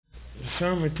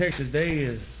sermon text today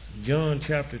is John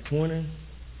chapter 20,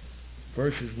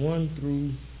 verses 1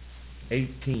 through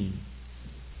 18.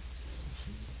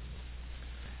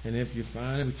 And if you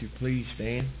find it, would you please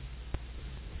stand?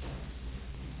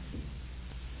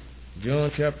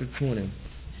 John chapter 20,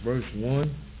 verse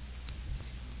 1.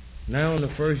 Now on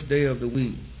the first day of the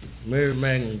week, Mary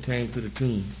Magdalene came to the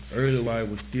tomb early while it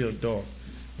was still dark,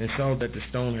 and saw that the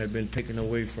stone had been taken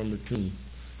away from the tomb.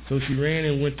 So she ran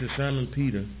and went to Simon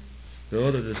Peter, the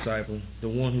other disciple, the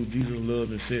one who Jesus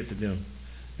loved, and said to them,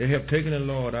 "They have taken the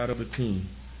Lord out of the tomb,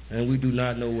 and we do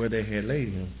not know where they had laid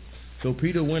him." So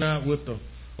Peter went out with the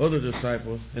other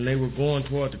disciple, and they were going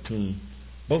toward the tomb.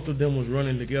 Both of them was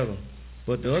running together,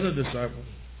 but the other disciple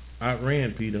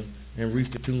outran Peter and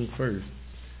reached the tomb first.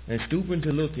 And stooping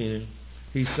to look in,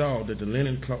 he saw that the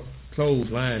linen clothes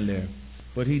lying there,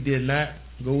 but he did not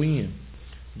go in.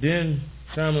 Then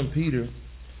Simon Peter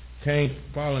came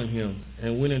following him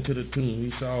and went into the tomb.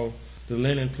 He saw the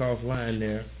linen cloth lying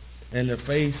there, and the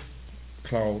face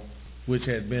cloth which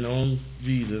had been on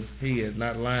Jesus' head,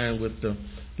 not lying with the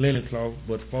linen cloth,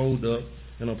 but folded up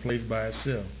in a place by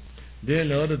itself. Then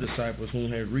the other disciples who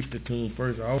had reached the tomb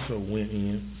first also went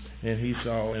in, and he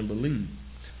saw and believed.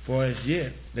 For as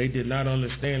yet they did not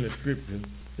understand the scripture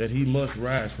that he must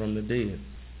rise from the dead.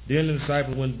 Then the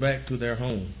disciples went back to their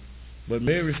home. But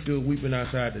Mary stood weeping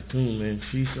outside the tomb, and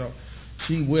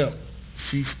she wept.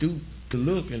 She stooped to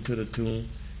look into the tomb,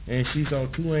 and she saw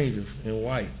two angels in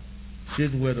white,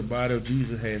 sitting where the body of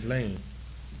Jesus had lain,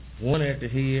 one at the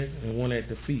head and one at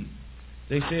the feet.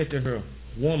 They said to her,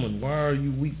 "Woman, why are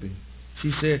you weeping?"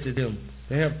 She said to them,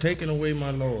 "They have taken away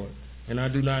my Lord, and I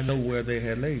do not know where they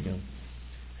had laid him."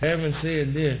 Having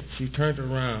said this, she turned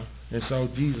around and saw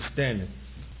Jesus standing,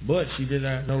 but she did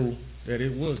not know that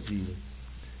it was Jesus.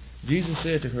 Jesus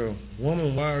said to her,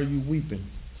 "Woman, why are you weeping?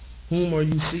 Whom are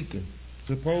you seeking?"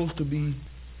 Supposing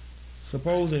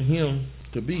him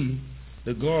to be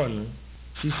the gardener,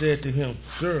 she said to him,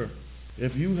 "Sir,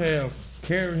 if you have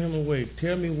carried him away,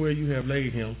 tell me where you have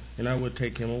laid him, and I will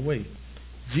take him away."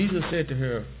 Jesus said to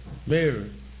her, "Mary."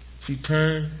 She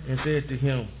turned and said to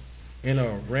him in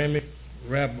Aramaic,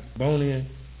 Rabboni,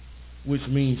 which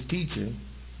means teacher.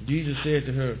 Jesus said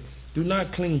to her, "Do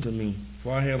not cling to me,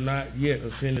 for I have not yet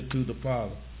ascended to the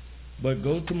Father. But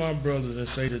go to my brothers and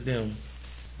say to them,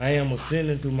 I am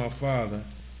ascending to my Father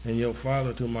and your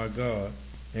Father, to my God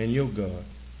and your God."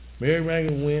 Mary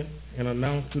Magdalene went and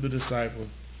announced to the disciples,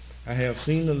 "I have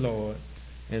seen the Lord,"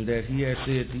 and that he had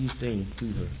said these things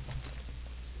to her.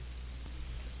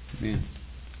 Amen.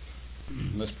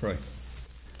 Let's pray.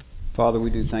 Father, we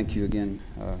do thank you again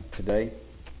today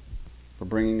for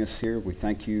bringing us here. We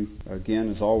thank you again,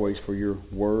 as always, for your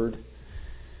word,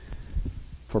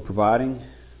 for providing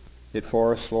it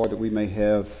for us, Lord, that we may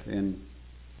have in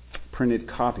printed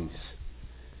copies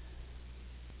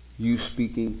you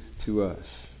speaking to us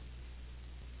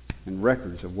and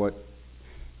records of what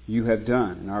you have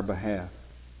done in our behalf.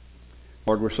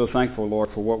 Lord, we're so thankful, Lord,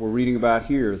 for what we're reading about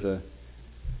here,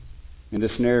 in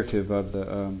this narrative of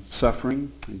the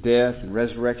suffering and death and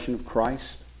resurrection of Christ.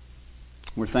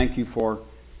 We thank you for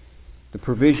the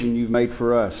provision you've made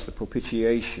for us, the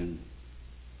propitiation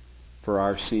for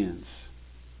our sins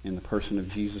in the person of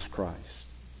Jesus Christ.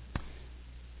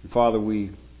 And Father,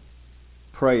 we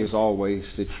pray as always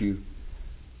that you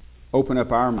open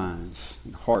up our minds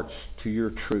and hearts to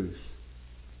your truth.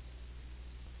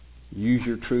 Use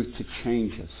your truth to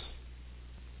change us.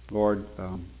 Lord,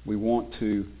 we want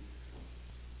to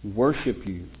worship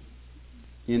you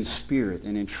in spirit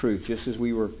and in truth, just as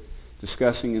we were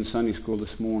discussing in Sunday school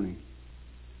this morning.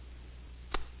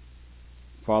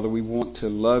 Father, we want to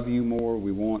love you more.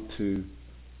 We want to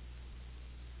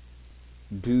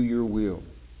do your will.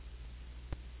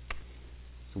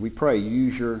 So we pray,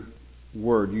 use your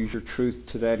word, use your truth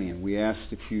to that end. We ask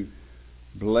that you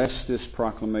bless this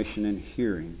proclamation and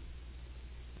hearing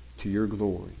to your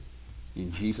glory.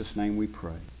 In Jesus' name we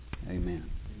pray. Amen.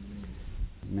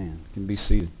 Amen. You can be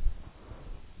seated.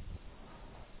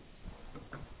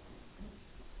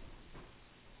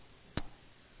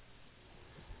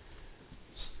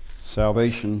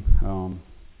 Salvation,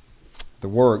 the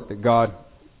work that God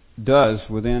does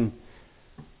within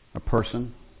a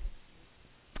person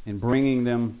in bringing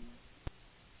them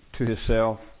to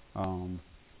Himself, and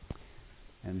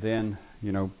then,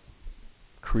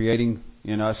 creating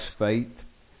in us faith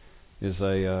is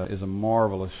a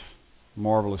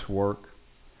marvelous work.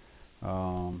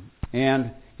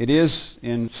 And it is,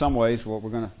 in some ways, what we're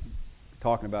going to be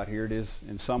talking about here, it is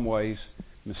in some ways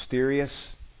mysterious,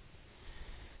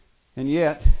 and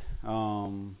yet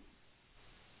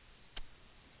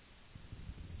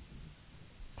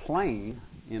plain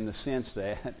in the sense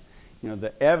that,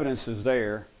 the evidence is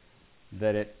there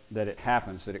that it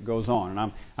happens, that it goes on.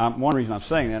 And I'm one reason I'm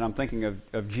saying that, I'm thinking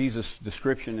of Jesus'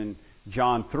 description in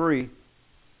John 3,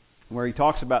 where he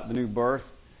talks about the new birth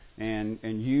and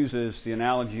uses the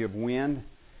analogy of wind.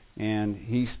 And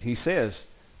he says,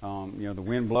 the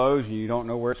wind blows and you don't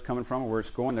know where it's coming from or where it's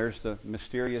going. There's the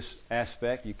mysterious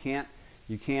aspect. You can't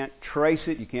trace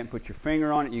it. You can't put your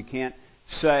finger on it. You can't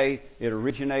say it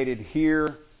originated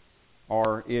here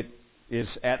or it is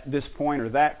at this point or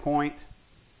that point.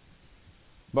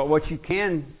 But what you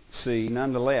can see,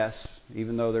 nonetheless,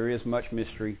 even though there is much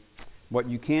mystery, what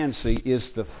you can see is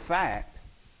the fact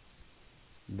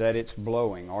that it's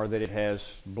blowing, or that it has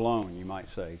blown, you might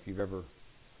say. If you've ever,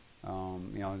 I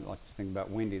like to think about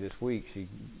Wendy this week.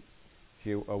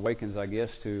 She awakens, I guess,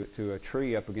 to a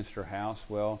tree up against her house.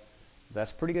 Well,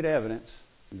 that's pretty good evidence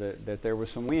that there was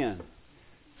some wind.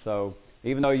 So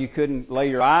even though you couldn't lay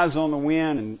your eyes on the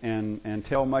wind and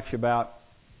tell much about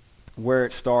where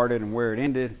it started and where it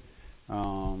ended,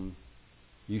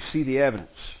 you see the evidence.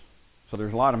 So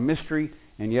there's a lot of mystery,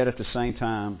 and yet at the same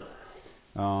time,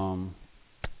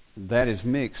 that is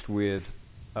mixed with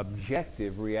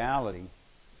objective reality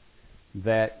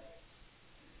that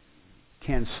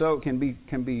can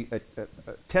be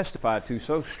testified to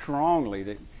so strongly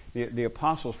that the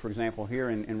apostles, for example, here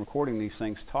in recording these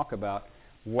things, talk about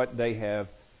what they have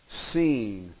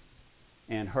seen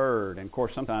and heard. And of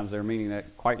course, sometimes they're meaning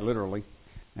that quite literally,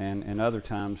 and other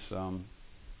times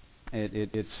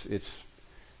it's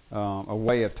a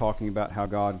way of talking about how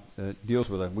God deals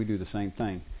with us. We do the same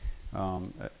thing.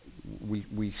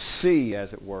 We see, as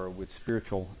it were, with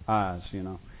spiritual eyes,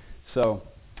 So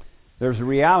there's a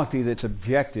reality that's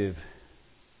objective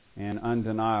and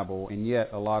undeniable, and yet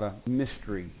a lot of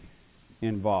mystery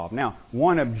involved. Now,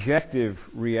 one objective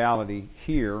reality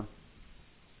here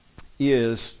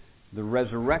is the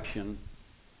resurrection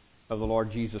of the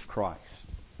Lord Jesus Christ.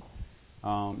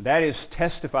 That is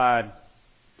testified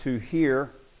to here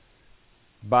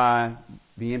by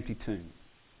the empty tomb.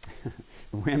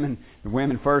 The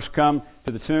women first come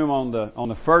to the tomb on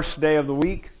the first day of the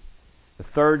week, the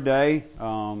third day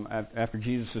after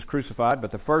Jesus is crucified,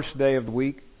 but the first day of the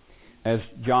week, as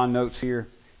John notes here,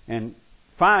 and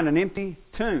find an empty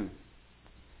tomb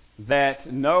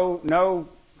that no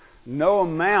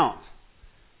amount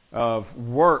of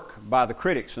work by the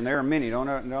critics, and there are many. Don't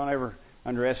ever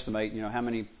underestimate how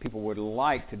many people would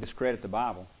like to discredit the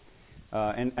Bible.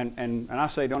 And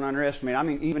I say don't underestimate. I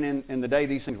mean, even in the day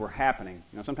these things were happening.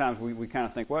 Sometimes we kind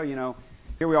of think, well,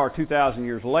 here we are 2,000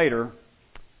 years later,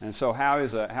 and so how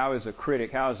is a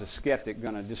critic, how is a skeptic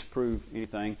going to disprove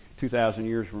anything 2,000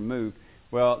 years removed?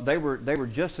 Well, they were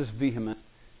just as vehement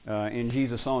in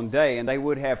Jesus' own day, and they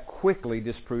would have quickly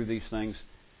disproved these things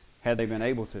had they been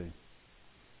able to.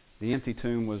 The empty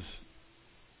tomb was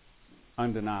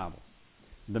undeniable.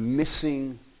 The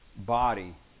missing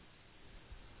body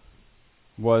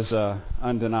was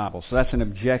undeniable. So that's an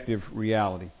objective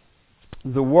reality.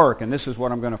 The work, and this is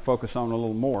what I'm going to focus on a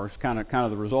little more, it's kind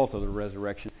of the result of the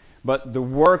resurrection. But the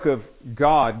work of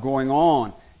God going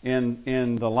on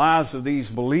in the lives of these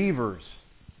believers,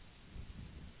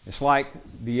 it's like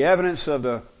the evidence of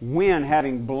the wind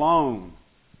having blown.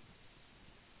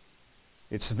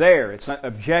 It's there. It's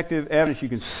objective evidence. You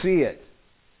can see it.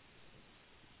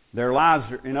 Their lives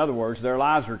are, in other words, their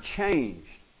lives are changed.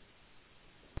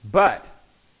 But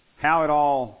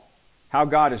how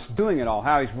God is doing it all,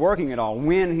 how He's working it all,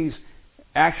 when He's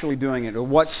actually doing it, or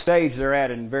what stage they're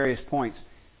at in various points,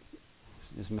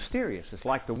 is mysterious. It's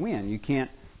like the wind. You can't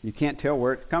tell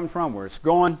where it's come from, where it's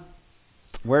going,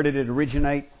 where did it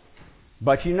originate,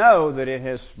 but you know that it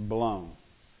has blown.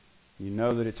 You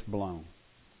know that it's blown.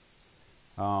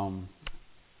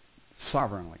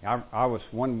 Sovereignly. I was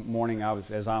one morning. I was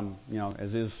as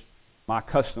is my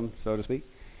custom, so to speak.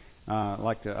 I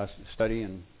like to study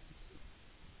in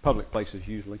public places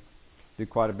usually. Do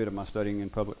quite a bit of my studying in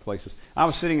public places. I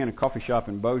was sitting in a coffee shop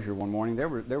in Bossier one morning. There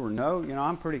were no,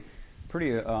 I'm pretty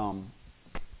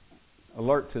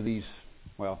alert to these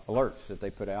alerts that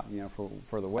they put out,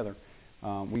 for the weather.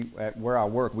 At where I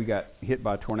work, we got hit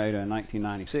by a tornado in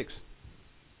 1996,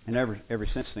 and ever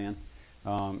since then,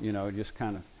 it just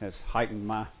kind of has heightened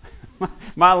my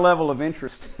my level of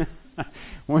interest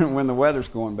when the weather's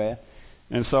going bad.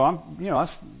 And so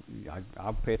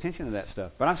I'll pay attention to that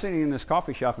stuff. But I'm sitting in this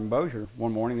coffee shop in Bossier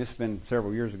one morning. This has been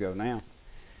several years ago now,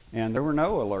 and there were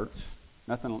no alerts,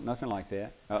 nothing like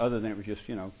that, other than it was just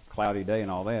cloudy day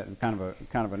and all that, and kind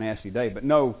of a nasty day, but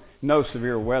no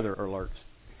severe weather alerts.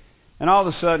 And all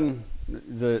of a sudden,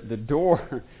 the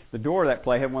door of that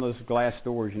place had one of those glass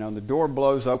doors, the door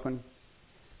blows open,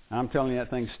 And I'm telling you, that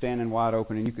thing's standing wide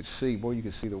open, and you could see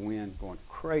the wind going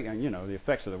crazy, and the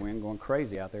effects of the wind going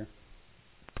crazy out there.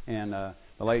 And the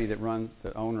lady that runs,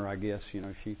 the owner, I guess, she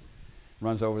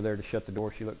runs over there to shut the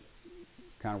door. She looked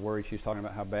kind of worried. She was talking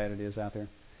about how bad it is out there.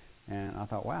 And I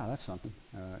thought, wow, that's something.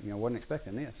 Wasn't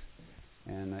expecting this.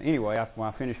 And anyway, when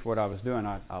I finished what I was doing,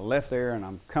 I left there, and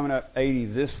I'm coming up 80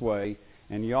 this way.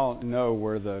 And you all know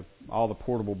where all the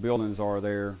portable buildings are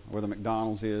there, where the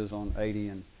McDonald's is on 80,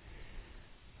 and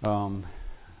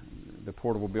the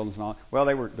portable buildings and all. Well,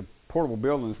 the portable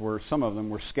buildings some of them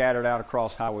were scattered out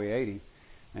across Highway 80,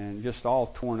 and just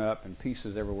all torn up and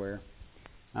pieces everywhere.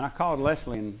 And I called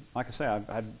Leslie, and like I say,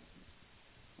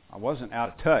 I wasn't out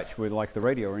of touch with like the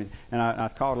radio or anything. And I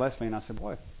called Leslie, and I said,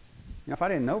 boy, if I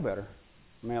didn't know better,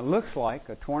 it looks like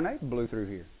a tornado blew through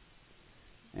here.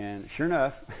 And sure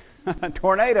enough, a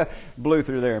tornado blew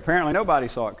through there. Apparently nobody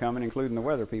saw it coming, including the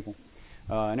weather people.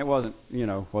 And it wasn't,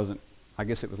 I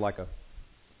guess it was like a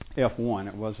F1.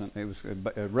 It was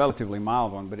a relatively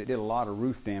mild one, but it did a lot of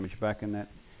roof damage back in that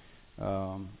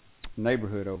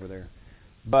neighborhood over there.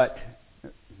 But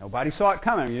nobody saw it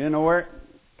coming. You didn't know where it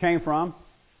came from,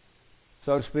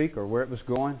 so to speak, or where it was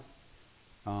going.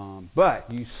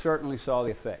 But you certainly saw the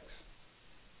effects.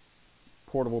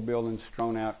 Portable buildings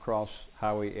strewn out across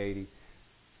Highway 80.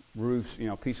 Roofs,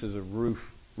 pieces of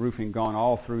roofing gone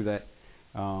all through that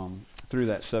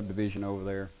subdivision over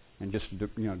there, and just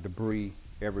debris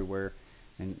everywhere,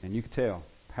 and you could tell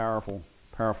powerful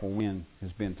wind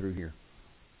has been through here.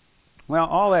 Well,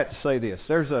 all that to say this: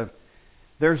 there's a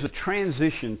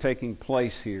transition taking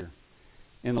place here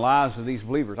in the lives of these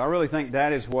believers. I really think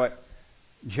that is what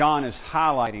John is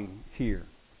highlighting here.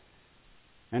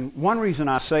 And one reason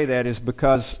I say that is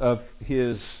because of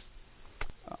his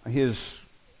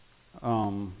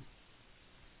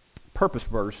purpose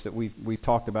verse that we've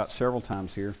talked about several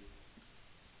times here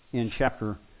in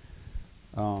chapter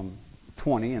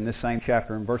 20, in this same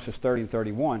chapter, in verses 30 and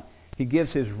 31. He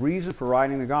gives his reason for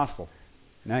writing the gospel.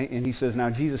 And he says, now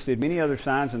Jesus did many other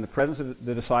signs in the presence of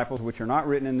the disciples, which are not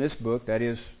written in this book, that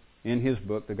is, in his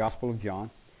book, the Gospel of John.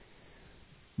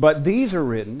 But these are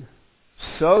written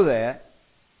so that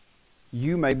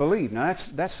you may believe. Now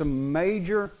that's a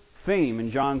major theme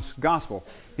in John's Gospel.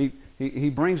 He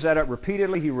brings that up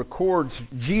repeatedly. He records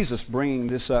Jesus bringing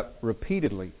this up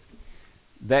repeatedly.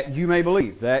 That you may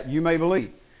believe. That you may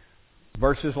believe.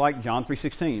 Verses like John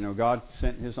 3:16. God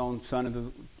sent His own Son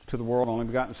into the world, only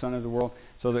begotten Son of the world,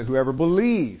 so that whoever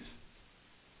believes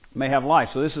may have life.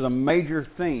 So this is a major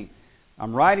theme.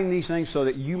 I'm writing these things so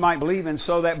that you might believe, and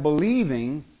so that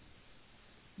believing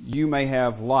you may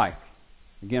have life.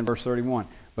 Again, verse 31.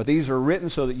 But these are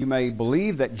written so that you may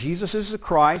believe that Jesus is the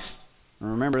Christ. And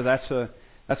remember, that's a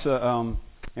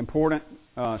important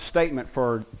statement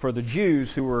for the Jews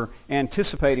who were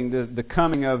anticipating the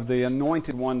coming of the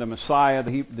Anointed One, the Messiah,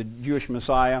 the Jewish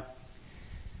Messiah.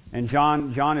 And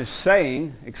John is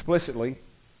saying explicitly,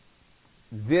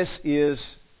 this is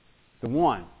the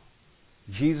one.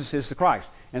 Jesus is the Christ.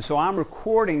 And so I'm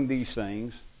recording these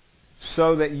things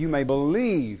so that you may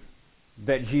believe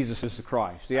that Jesus is the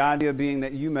Christ. The idea being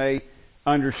that you may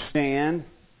understand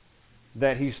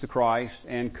that He's the Christ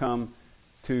and come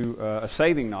to a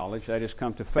saving knowledge, that is,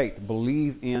 come to faith.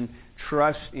 Believe in,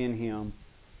 trust in Him.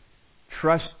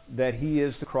 Trust that He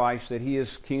is the Christ, that He is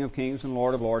King of Kings and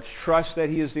Lord of Lords. Trust that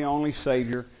He is the only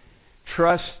Savior.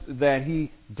 Trust that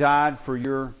He died for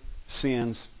your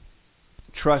sins.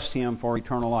 Trust Him for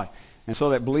eternal life. And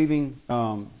so that believing,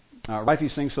 write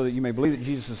these things so that you may believe that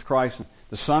Jesus is Christ,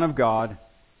 the Son of God,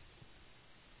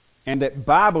 and that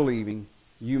by believing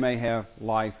you may have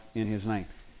life in His name.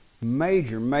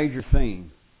 Major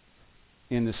theme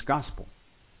in this gospel.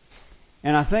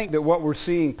 And I think that what we're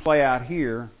seeing play out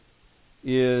here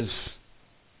is,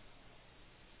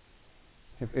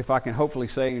 if I can hopefully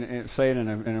say it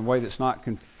in a way that's not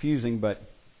confusing, but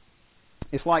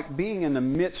it's like being in the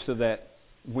midst of that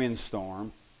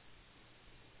windstorm,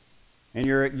 and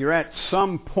you're at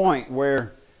some point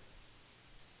where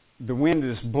the wind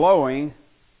is blowing,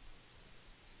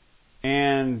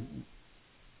 and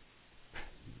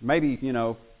maybe,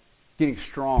 getting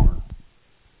stronger.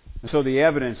 And so the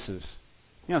evidence is,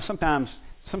 sometimes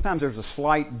there's a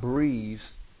slight breeze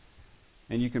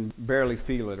and you can barely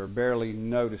feel it or barely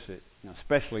notice it,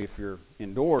 especially if you're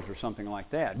indoors or something like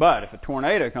that. But if a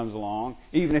tornado comes along,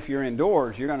 even if you're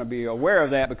indoors, you're going to be aware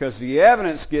of that because the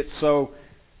evidence gets so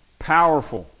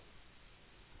powerful.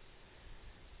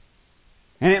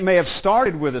 And it may have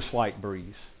started with a slight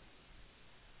breeze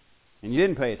and you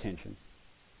didn't pay attention.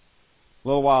 A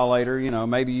little while later,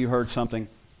 maybe you heard something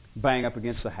bang up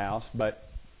against the house, but,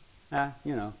 that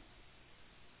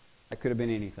could have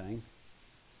been anything.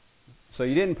 so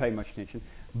you didn't pay much attention.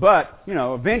 But,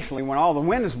 eventually when all the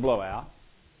windows blow out,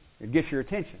 it gets your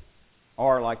attention.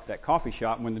 Or like that coffee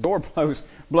shop, when the door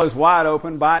blows wide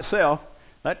open by itself,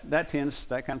 that kind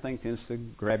of thing tends to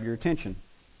grab your attention.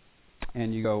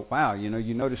 And you go, wow,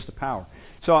 you notice the power.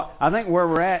 So I think where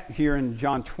we're at here in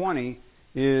John 20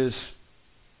 is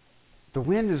the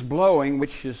wind is blowing, which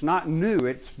is not new.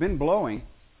 It's been blowing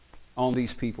on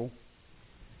these people.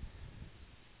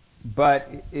 But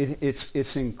it's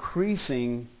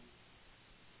increasing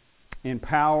in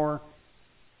power,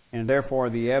 and therefore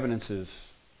the evidences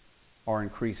are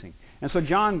increasing. And so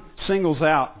John singles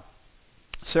out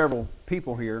several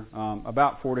people here,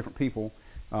 about 4 different people,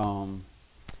 and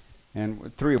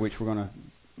 3 of which we're going to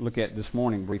look at this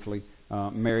morning briefly.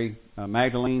 Mary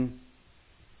Magdalene,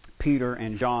 Peter,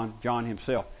 and John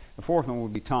himself. The 4th one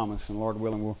would be Thomas, and Lord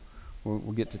willing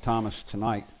we'll get to Thomas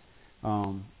tonight.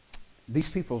 These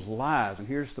people's lives, and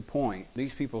here's the point,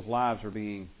 these people's lives are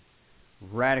being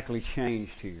radically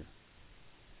changed here.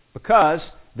 Because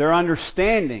their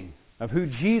understanding of who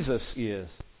Jesus is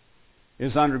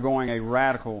undergoing a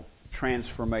radical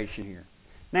transformation here.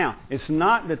 Now, it's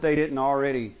not that they didn't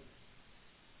already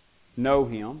know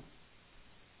Him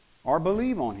or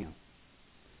believe on Him.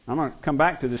 I'm going to come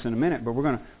back to this in a minute, but we're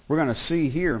going to see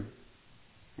here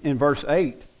in verse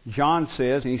 8, John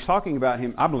says, and he's talking about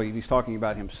him, I believe he's talking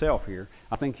about himself here.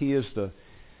 I think he is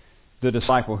the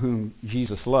disciple whom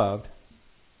Jesus loved.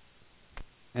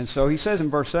 And so he says in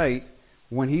verse 8,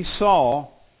 when he saw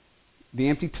the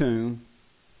empty tomb,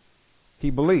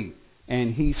 he believed.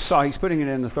 And he's putting it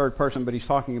in the third person, but he's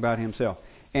talking about himself.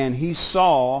 And he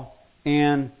saw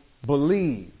and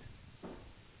believed.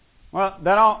 Well,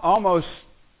 that almost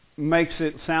makes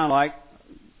it sound like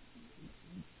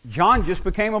John just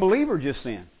became a believer just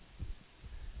then.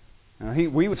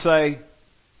 We would say,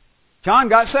 John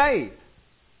got saved.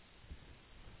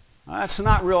 That's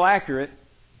not real accurate.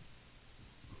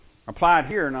 Applied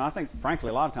here, and I think, frankly,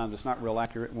 a lot of times it's not real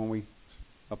accurate when we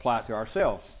apply it to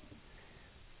ourselves.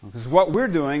 Because what we're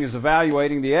doing is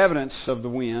evaluating the evidence of the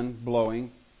wind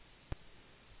blowing,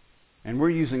 and we're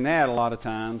using that a lot of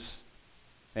times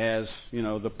as,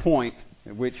 the point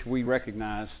at which we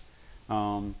recognize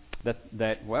that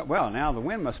now the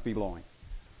wind must be blowing.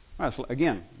 Well,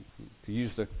 again, to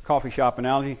use the coffee shop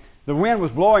analogy, the wind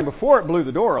was blowing before it blew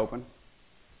the door open,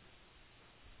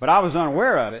 but I was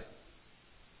unaware of it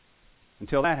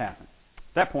until that happened.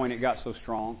 At that point, it got so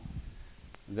strong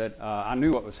that I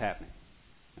knew what was happening.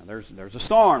 Now, there's a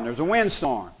storm. There's a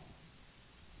windstorm.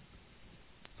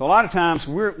 So a lot of times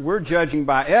we're judging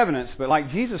by evidence, but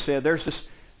like Jesus said, there's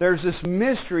this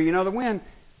mystery. The wind,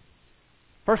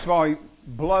 first of all, it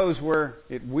blows where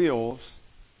it wills,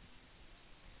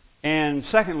 and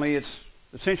secondly, it's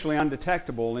essentially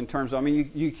undetectable in terms of,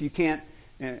 you can't,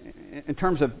 in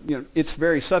terms of, it's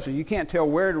very subtle. You can't tell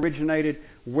where it originated,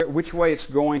 which way it's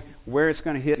going, where it's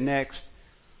going to hit next,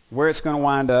 where it's going to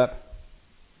wind up,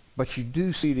 but you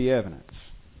do see the evidence.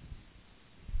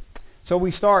 So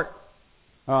we start,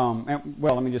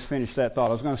 let me just finish that thought.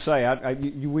 I was going to say,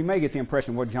 we may get the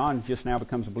impression, John just now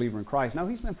becomes a believer in Christ. No,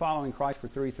 he's been following Christ for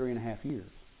 3.5 years.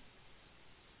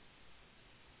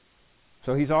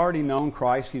 So he's already known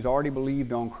Christ. He's already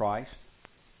believed on Christ.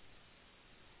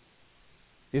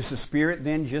 Is the Spirit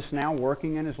then just now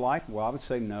working in his life? Well, I would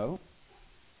say no.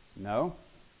 No.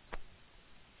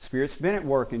 The Spirit's been at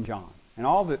work in John. And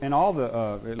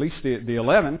at least the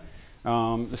 11,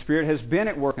 the Spirit has been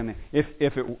at work in them.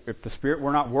 If the Spirit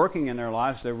were not working in their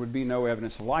lives, there would be no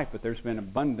evidence of life. But there's been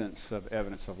abundance of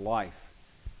evidence of life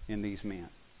in these men.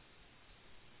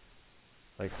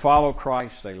 They follow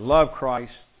Christ. They love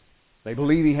Christ. They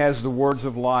believe He has the words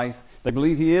of life. They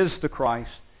believe He is the Christ.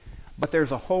 But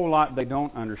there's a whole lot they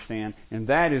don't understand, and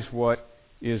that is what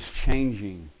is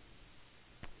changing.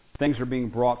 Things are being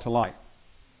brought to light.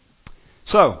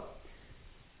 So,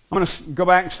 I'm going to go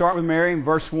back and start with Mary in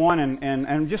verse 1, and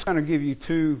I'm just going to give you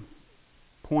 2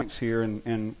 points here,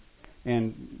 and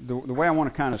the way I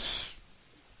want to kind of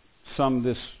sum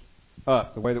this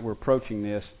up, the way that we're approaching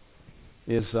this,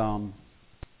 is I'm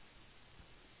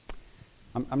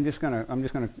just going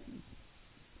to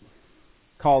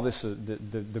call this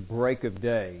the break of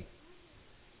day.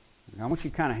 I want you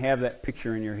to kind of have that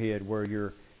picture in your head where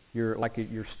you're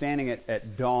standing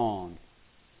at dawn,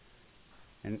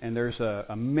 and there's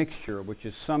a mixture which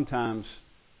is sometimes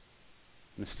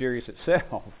mysterious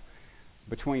itself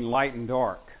between light and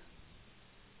dark.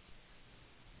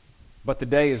 But the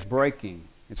day is breaking;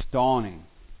 it's dawning.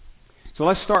 So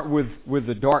let's start with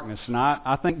the darkness, and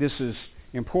I think this is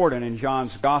important in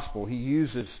John's Gospel. He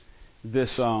uses this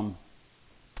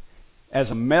as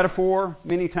a metaphor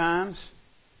many times.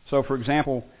 So, for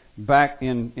example, back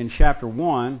in chapter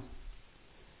 1,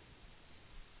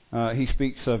 he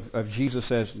speaks of Jesus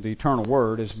as the eternal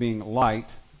Word, as being light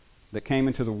that came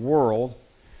into the world.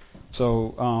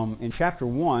 So in chapter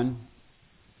 1,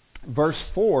 verse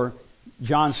 4,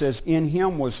 John says, "In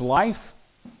him was life,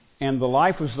 and the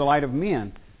life was the light of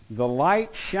men. The light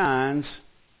shines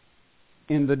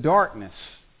in the darkness,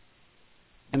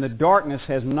 and the darkness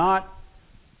has not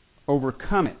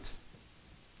overcome it."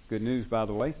 Good news, by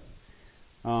the way.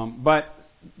 But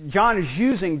John is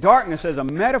using darkness as a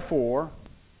metaphor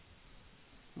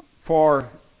for,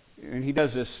 and he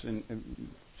does this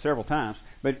several times,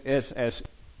 but as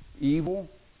evil,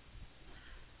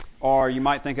 or you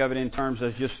might think of it in terms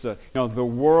as just the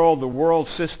world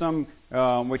system,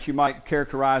 which you might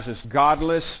characterize as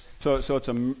godless. So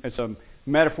it's a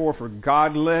metaphor for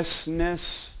godlessness.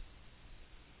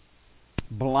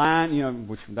 Blind,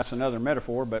 which that's another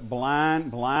metaphor, but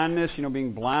blindness,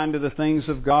 being blind to the things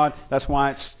of God. That's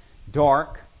why it's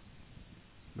dark,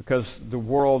 because the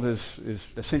world is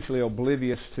essentially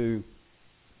oblivious to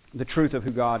the truth of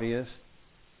who God is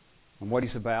and what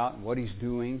He's about and what He's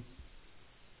doing.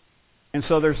 And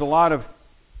so there's a lot of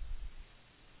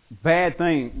bad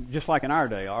things, just like in our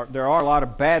day. There are a lot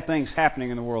of bad things happening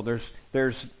in the world.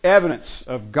 There's evidence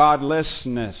of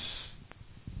godlessness.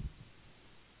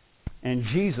 And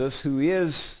Jesus, who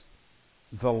is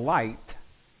the light,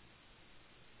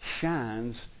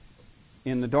 shines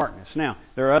in the darkness. Now,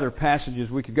 there are other passages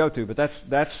we could go to, but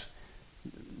that's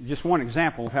just one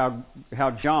example of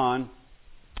how John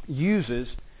uses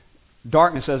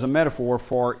darkness as a metaphor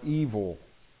for evil,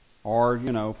 or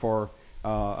for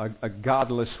a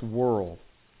godless world.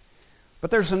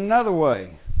 But there's another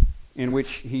way in which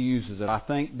he uses it. I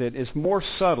think that is more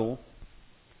subtle,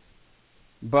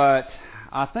 but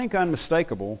I think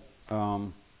unmistakable.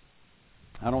 I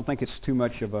don't think it's too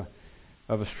much of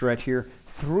a stretch here.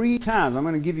 3 times, I'm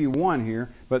going to give you one here,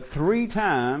 but 3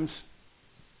 times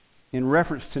in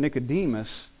reference to Nicodemus,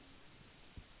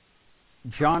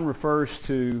 John refers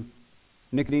to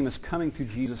Nicodemus coming to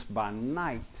Jesus by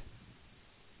night.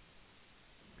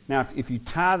 Now, if you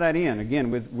tie that in,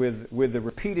 again, with the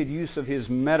repeated use of his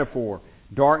metaphor,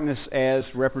 darkness as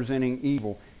representing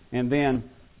evil, and then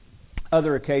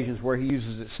other occasions where he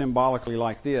uses it symbolically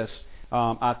like this,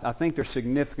 I think there's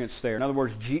significance there. In other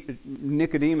words,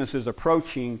 Nicodemus is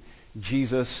approaching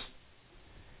Jesus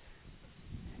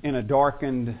in a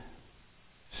darkened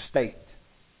state.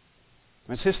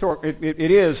 It's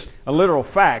it is a literal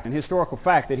fact, an historical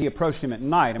fact, that he approached him at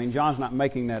night. I mean, John's not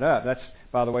making that up. That's,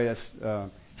 by the way,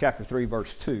 that's chapter 3, verse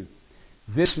 2.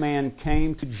 This man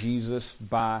came to Jesus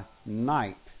by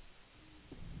night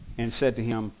and said to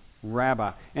him,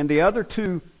 "Rabbi." And the other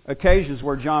 2 occasions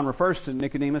where John refers to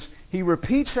Nicodemus, he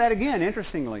repeats that again,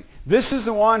 interestingly. This is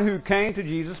the one who came to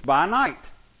Jesus by night.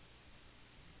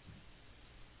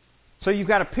 So you've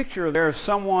got a picture there of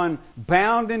someone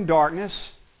bound in darkness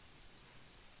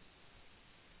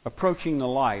approaching the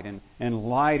light, and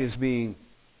light is being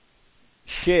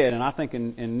shed. And I think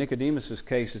in Nicodemus'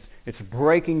 case, it's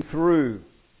breaking through,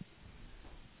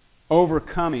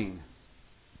 overcoming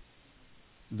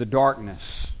the darkness.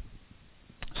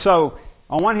 So,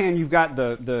 on one hand, you've got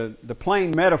the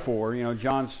plain metaphor.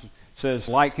 John says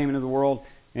light came into the world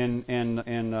and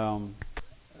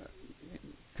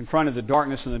confronted the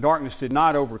darkness, and the darkness did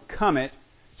not overcome it.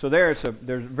 So there's a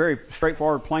very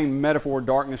straightforward, plain metaphor,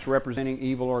 darkness representing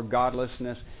evil or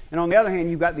godlessness. And on the other hand,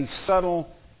 you've got these subtle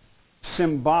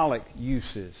symbolic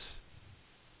uses.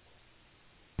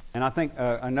 And I think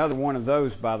another one of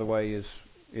those, by the way,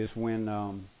 is when,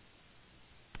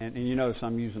 and you notice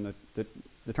I'm using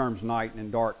the terms night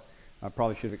and dark. I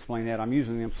probably should explain that. I'm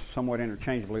using them somewhat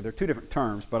interchangeably. They're 2 different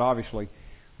terms, but obviously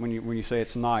when you say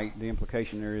it's night, the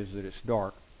implication there is that it's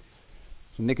dark.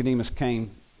 So Nicodemus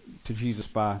came to Jesus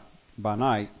by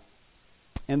night.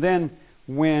 And then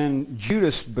when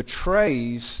Judas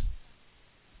betrays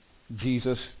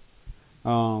Jesus,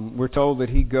 we're told that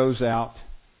he goes out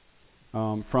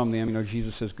from them.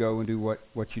 Jesus says, "Go and do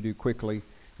what you do quickly."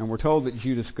 And we're told that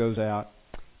Judas goes out,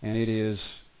 and it is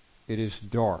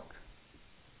dark,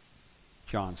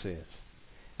 John says.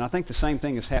 And I think the same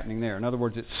thing is happening there. In other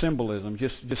words, it's symbolism,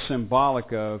 just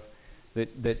symbolic of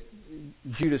that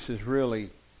Judas is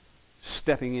really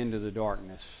stepping into the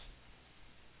darkness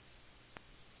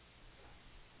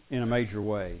in a major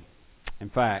way. In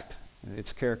fact,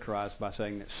 it's characterized by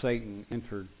saying that Satan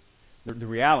entered. The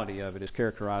reality of it is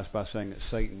characterized by saying that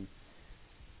Satan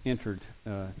entered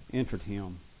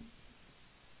him.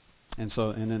 And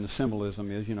then the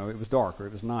symbolism is, it was dark or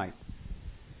it was night.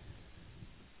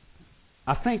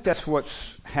 I think that's what's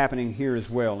happening here as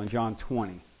well in John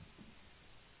 20.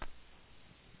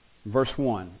 Verse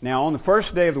 1. Now on the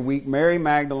first day of the week, Mary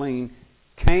Magdalene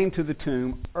came to the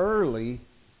tomb early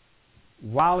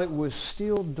while it was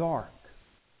still dark.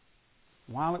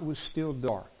 While it was still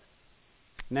dark.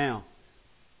 Now,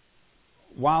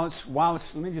 while it's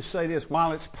let me just say this,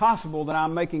 while it's possible that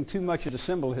I'm making too much of the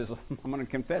symbolism, I'm going to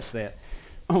confess that.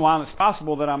 While it's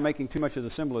possible that I'm making too much of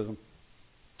the symbolism,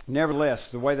 nevertheless,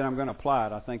 the way that I'm going to apply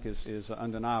it, I think, is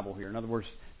undeniable here. In other words,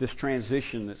 this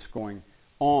transition that's going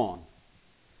on,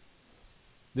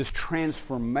 this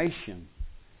transformation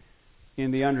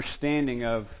in the understanding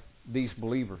of these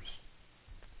believers.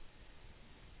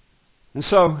 And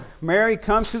so Mary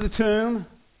comes to the tomb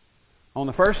on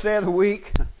the first day of the week,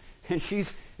 and she's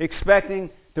expecting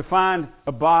to find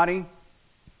a body.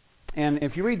 And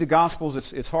if you read the Gospels,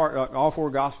 it's hard. All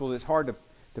four Gospels, it's hard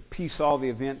to piece all the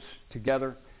events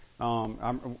together.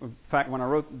 In fact, when I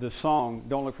wrote the song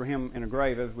 "Don't Look for Him in a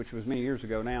Grave," which was many years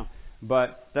ago now,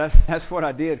 but that's what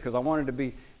I did because I wanted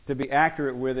to be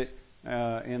accurate with it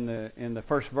in the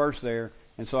first verse there.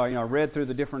 And so I read through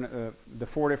the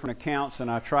four different accounts,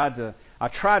 and I tried to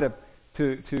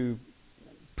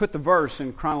put the verse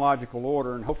in chronological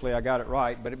order, and hopefully I got it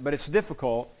right. But it's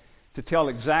difficult to tell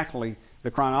exactly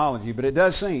the chronology. But it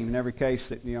does seem in every case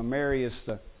that Mary is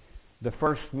the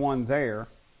first one there,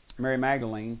 Mary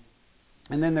Magdalene,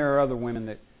 and then there are other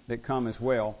women that come as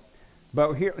well.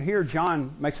 But here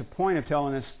John makes a point of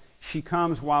telling us she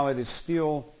comes while it is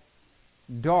still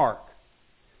dark.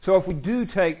 So if we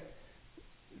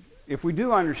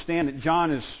do understand that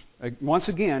John is, once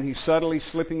again, he's subtly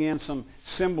slipping in some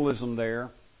symbolism there,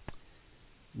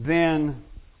 then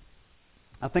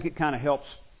I think it kind of helps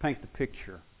paint the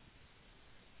picture.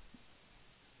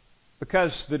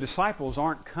 Because the disciples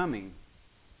aren't coming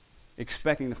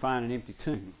expecting to find an empty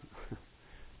tomb.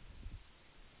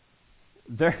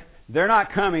 They're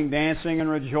not coming dancing and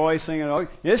rejoicing and,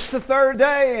 it's the third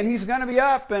day and he's going to be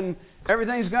up and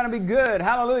everything's going to be good.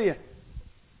 Hallelujah.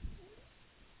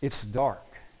 It's dark.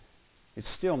 It's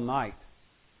still night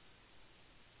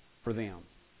for them.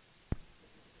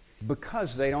 Because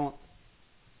they don't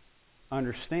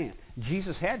understand.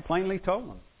 Jesus had plainly told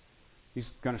them. He's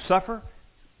going to suffer.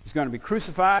 He's going to be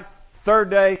crucified. Third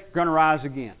day, going to rise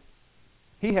again.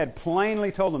 He had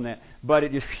plainly told them that. But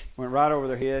it just went right over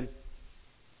their head.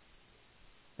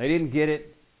 They didn't get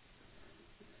it.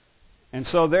 And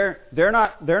so they're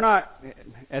not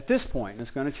at this point, and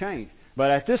it's going to change.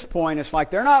 But at this point, it's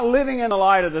like they're not living in the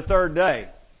light of the third day.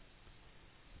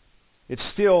 It's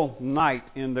still night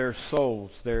in their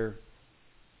souls. They're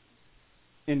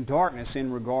in darkness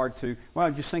in regard to,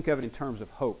 just think of it in terms of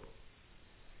hope.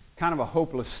 Kind of a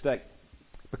hopeless state.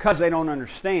 Because they don't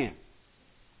understand.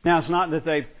 Now, it's not that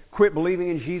they've quit believing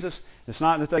in Jesus. It's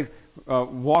not that they've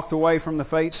walked away from the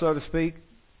faith, so to speak.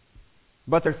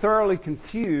 But they're thoroughly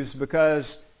confused because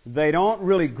they don't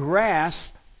really grasp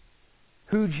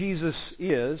who Jesus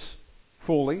is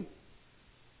fully.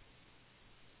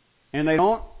 And they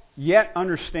don't yet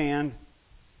understand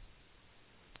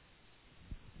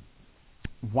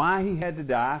why He had to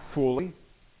die fully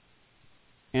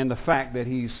and the fact that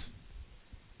He's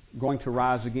going to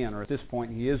rise again, or at this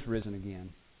point He is risen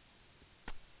again.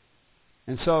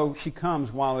 And so she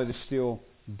comes while it is still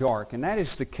dark. And that is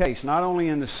the case, not only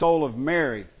in the soul of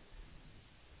Mary,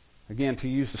 again, to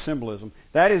use the symbolism,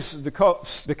 that is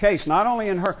the case not only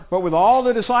in her, but with all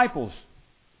the disciples.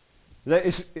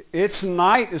 It's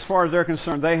night as far as they're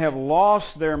concerned. They have lost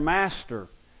their master.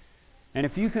 And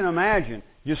if you can imagine,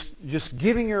 just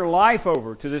giving your life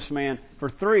over to this man for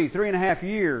 3.5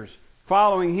 years,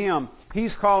 following him,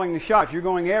 he's calling the shots. You're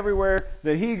going everywhere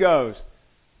that he goes.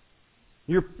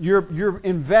 You're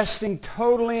investing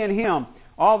totally in him.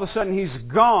 All of a sudden he's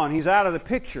gone. He's out of the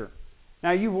picture.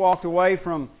 Now you've walked away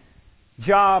from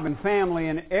job and family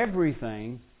and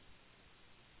everything.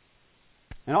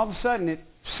 And all of a sudden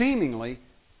seemingly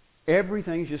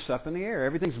everything's just up in the air.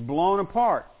 Everything's blown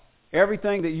apart.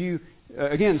 Everything that you,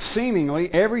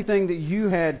 seemingly everything that you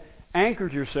had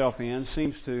anchored yourself in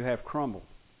seems to have crumbled.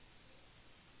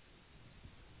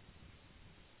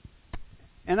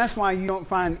 And that's why you don't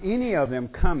find any of them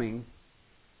coming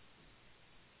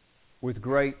with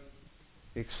great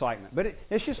excitement. But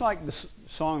it's just like the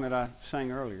song that I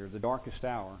sang earlier, The Darkest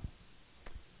Hour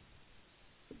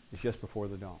is just before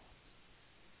the dawn.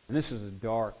 And this is a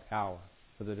dark hour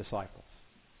for the disciples.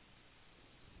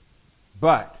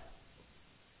 But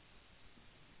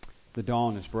the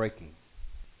dawn is breaking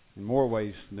in more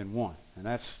ways than one. And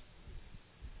that's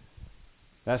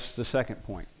the second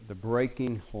point, the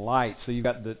breaking light. So you've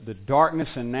got the darkness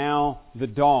and now the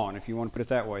dawn, if you want to put it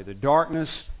that way. The darkness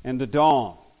and the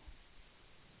dawn.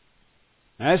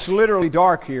 Now it's literally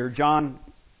dark here. John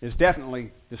is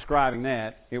definitely describing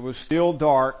that. It was still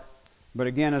dark, but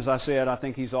again, as I said, I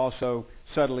think he's also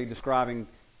subtly describing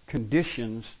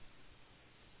conditions,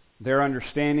 their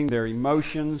understanding, their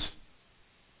emotions.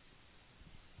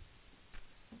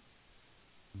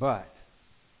 But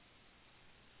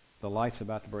the light's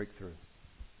about to break through.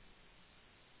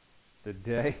 The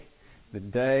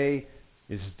day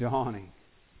is dawning.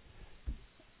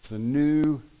 It's a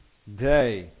new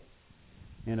day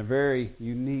in a very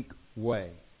unique way.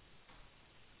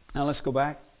 Now let's go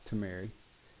back to Mary.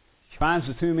 She finds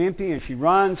the tomb empty and she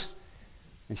runs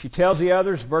and she tells the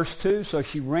others, verse 2, so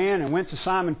she ran and went to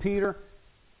Simon Peter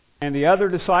and the other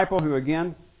disciple who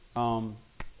again,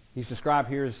 he's described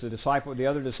here as the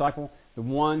other disciple, the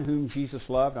one whom Jesus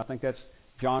loved. I think that's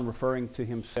John referring to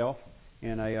himself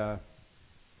in a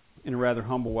rather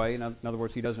humble way. In other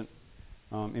words, he doesn't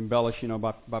embellish,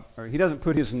 or he doesn't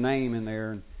put his name in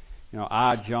there, and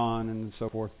I, John, and so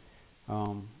forth.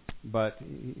 But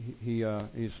he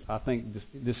is. I think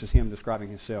this is him describing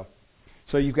himself.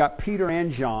 So you've got Peter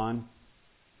and John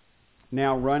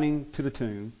now running to the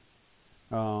tomb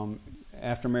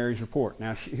after Mary's report.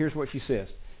 Now here's what she says.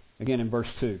 Again in verse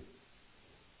 2.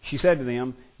 She said to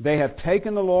them, "They have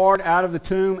taken the Lord out of the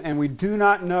tomb, and we do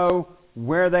not know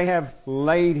where they have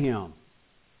laid him."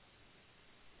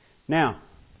 Now,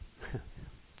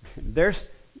 at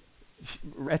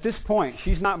this point,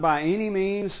 she's not by any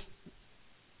means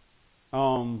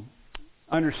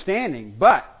understanding,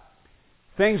 but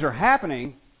things are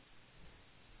happening.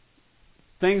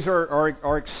 Things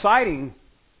are exciting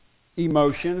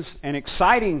emotions and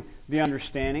exciting the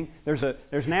understanding.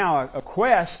 There's now a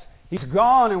quest. He's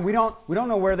gone, and we don't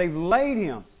know where they've laid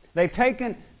him. They've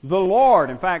taken the Lord.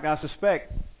 In fact, I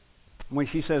suspect when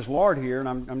she says Lord here, and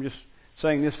I'm just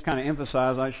saying this to kind of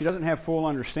emphasize, she doesn't have full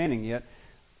understanding yet.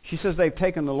 She says they've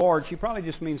taken the Lord. She probably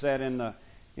just means that in the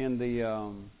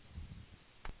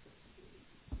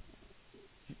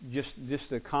just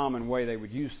the common way they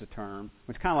would use the term,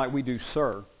 which is kind of like we do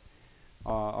sir,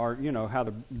 or how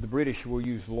the British will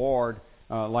use Lord,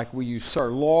 like we use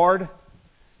sir, Lord,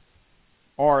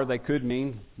 or they could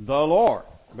mean the Lord,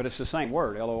 but it's the same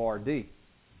word, Lord.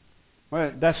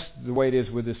 Well, that's the way it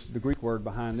is with the Greek word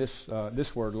behind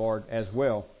this word Lord as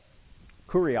well.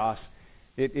 Kurios,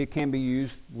 it can be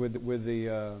used with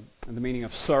the meaning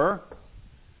of sir.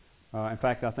 In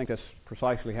fact, I think that's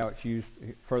precisely how it's used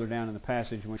further down in the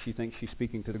passage when she thinks she's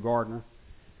speaking to the gardener.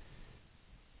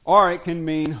 Or it can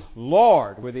mean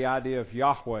Lord with the idea of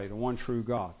Yahweh, the one true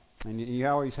God. And you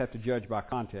always have to judge by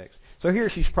context. So here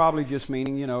she's probably just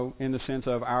meaning, in the sense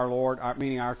of our Lord,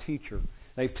 meaning our teacher.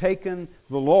 They've taken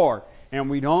the Lord, and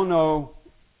we don't know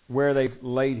where they've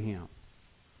laid him.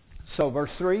 So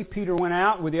verse 3, Peter went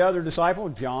out with the other disciple,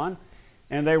 John,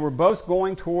 and they were both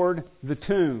going toward the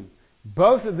tomb.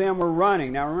 Both of them were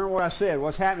running. Now remember what I said.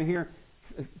 What's happening here?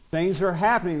 Things are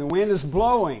happening. The wind is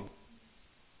blowing.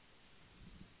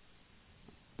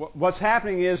 What's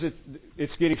happening is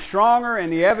it's getting stronger,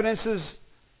 and the evidences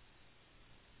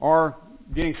are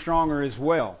getting stronger as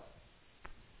well.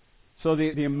 So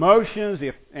the emotions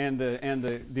and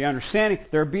the understanding,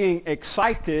 they're being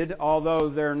excited, although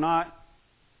they're not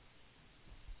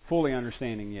fully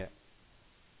understanding yet.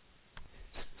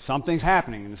 Something's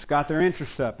happening, and it's got their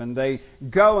interest up, and they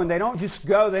go, and they don't just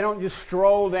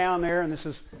stroll down there. And this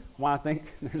is why I think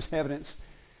there's evidence,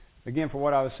 again, for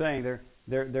what I was saying.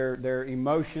 Their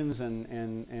emotions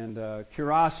and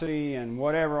curiosity and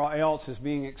whatever else is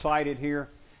being excited here.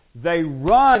 They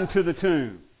run to the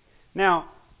tomb. Now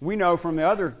we know from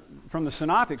the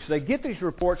synoptics, they get these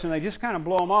reports and they just kind of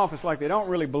blow them off. It's like they don't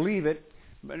really believe it,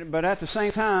 but at the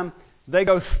same time, they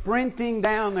go sprinting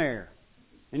down there.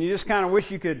 And you just kind of wish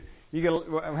you could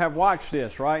have watched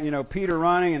this, right? Peter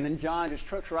running, and then John just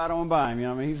trucks right on by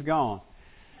him. He's gone.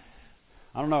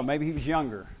 I don't know. Maybe he was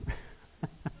younger,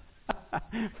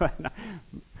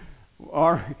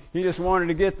 or he just wanted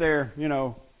to get there,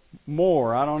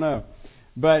 more. I don't know.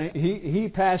 But he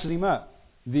passes him up.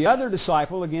 The other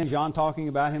disciple, again, John talking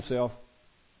about himself,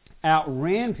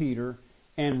 outran Peter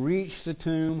and reached the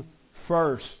tomb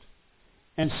first.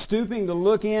 And stooping to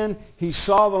look in, he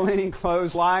saw the linen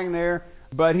clothes lying there,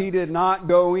 but he did not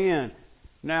go in.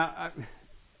 Now,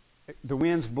 the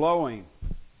wind's blowing.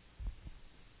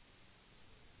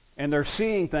 And they're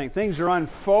seeing things. Things are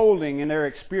unfolding in their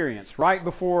experience right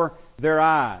before their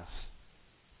eyes.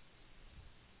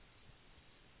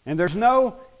 And there's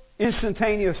no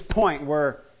instantaneous point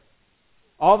where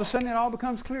all of a sudden it all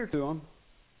becomes clear to them.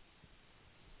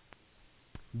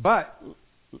 But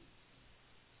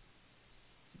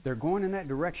they're going in that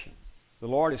direction. The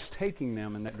Lord is taking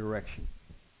them in that direction.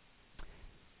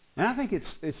 And I think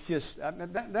it's just,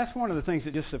 that's one of the things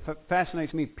that just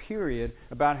fascinates me, period,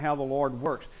 about how the Lord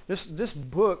works. This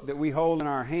book that we hold in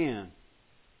our hand,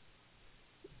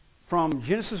 from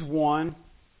Genesis 1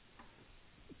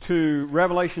 to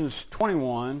Revelation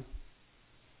 21,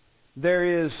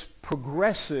 there is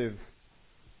progressive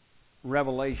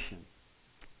revelation.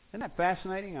 Isn't that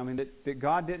fascinating? I mean, that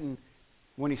God didn't,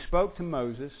 when He spoke to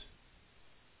Moses,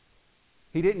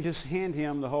 He didn't just hand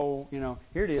him the whole,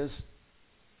 here it is,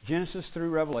 Genesis through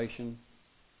Revelation.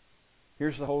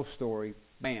 Here's the whole story.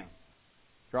 Bam.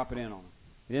 Drop it in on him.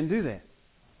 He didn't do that.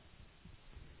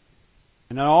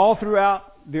 And then all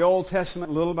throughout the Old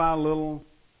Testament, little by little,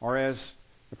 or as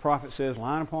the prophet says,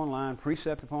 line upon line,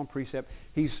 precept upon precept,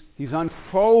 he's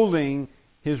unfolding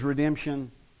His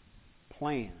redemption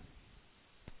plan.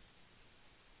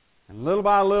 And little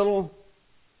by little,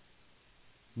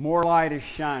 more light is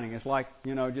shining. It's like,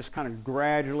 just kind of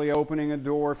gradually opening a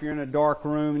door. If you're in a dark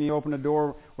room and you open a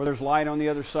door where there's light on the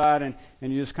other side, and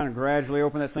you just kind of gradually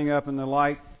open that thing up, and the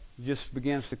light just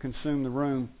begins to consume the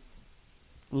room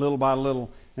little by little.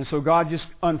 And so God just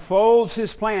unfolds His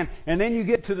plan. And then you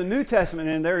get to the New Testament,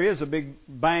 and there is a big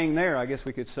bang there, I guess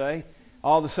we could say.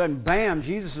 All of a sudden, bam,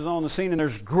 Jesus is on the scene, and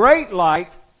there's great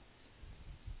light.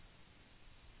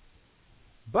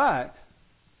 But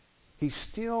He's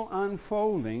still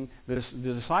unfolding. The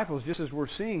disciples, just as we're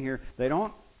seeing here, they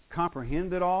don't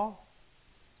comprehend it all.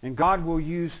 And God will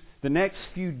use the next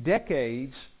few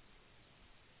decades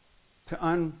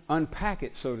to unpack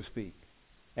it, so to speak,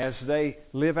 as they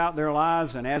live out their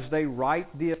lives and as they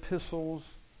write the epistles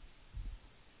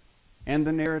and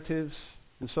the narratives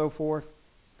and so forth.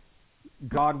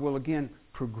 God will again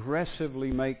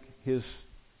progressively make His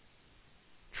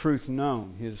truth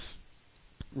known, His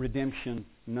redemption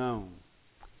known.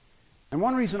 And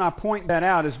one reason I point that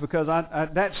out is because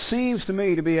that seems to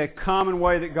me to be a common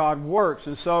way that God works.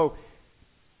 And so,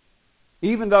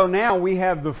 even though now we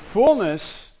have the fullness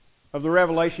of the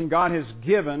revelation God has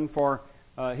given for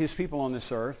His people on this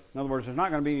earth, in other words, there's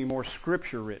not going to be any more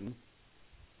Scripture written.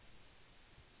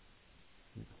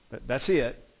 That's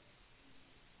it.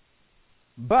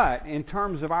 But in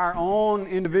terms of our own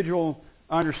individual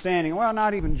understanding, well,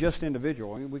 not even just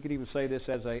individual. I mean, we could even say this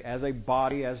as a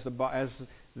body, as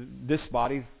this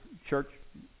body, Church,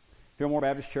 Fillmore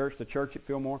Baptist Church, the church at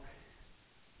Fillmore,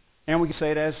 and we could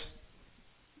say it as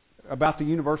about the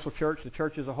universal church, the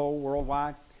church as a whole,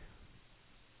 worldwide.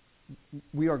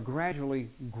 We are gradually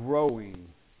growing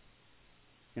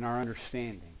in our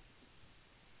understanding,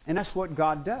 and that's what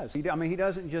God does. He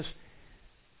doesn't just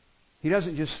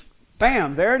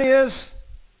bam, there it is.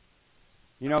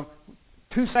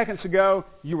 2 seconds ago,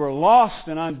 you were lost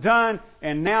and undone,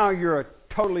 and now you're a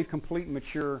totally complete,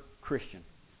 mature Christian.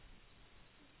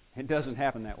 It doesn't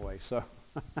happen that way. So,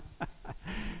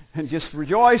 and just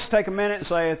rejoice, take a minute and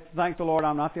say, thank the Lord,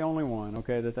 I'm not the only one.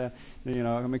 Okay,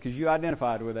 because you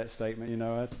identified with that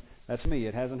statement. That's me.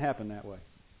 It hasn't happened that way.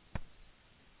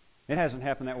 It hasn't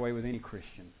happened that way with any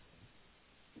Christian.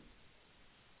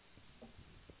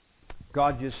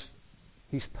 God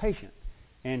He's patient.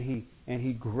 And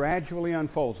he gradually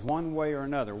unfolds one way or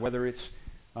another, whether it's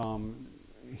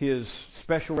His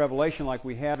special revelation like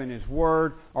we have in His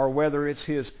Word, or whether it's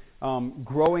His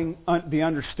growing the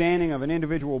understanding of an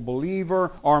individual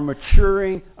believer, or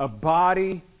maturing a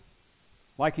body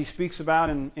like He speaks about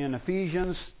in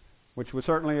Ephesians, which would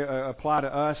certainly apply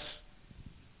to us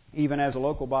even as a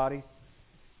local body.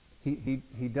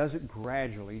 He does it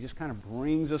gradually. He just kind of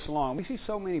brings us along. We see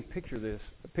so many pictures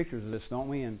of this, don't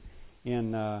we,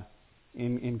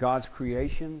 in God's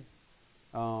creation.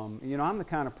 I'm the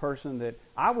kind of person that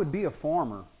I would be a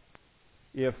farmer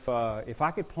if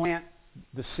I could plant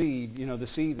the seed,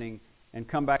 this evening, and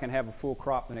come back and have a full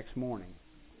crop the next morning.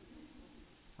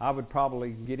 I would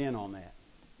probably get in on that.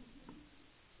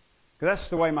 Because that's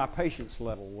the way my patience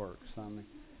level works.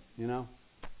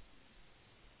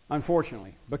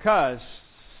 Unfortunately, because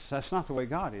that's not the way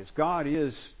God is. God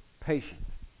is patient.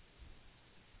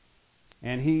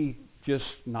 And He just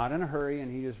not in a hurry, and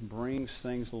He just brings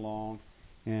things along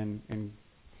and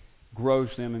grows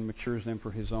them and matures them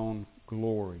for His own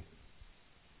glory.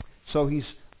 So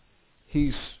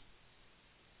He's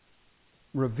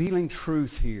revealing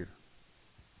truth here,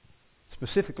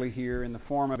 specifically here in the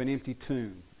form of an empty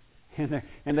tomb.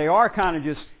 And they are kind of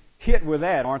just hit with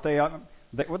that, aren't they?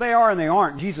 Well, they are and they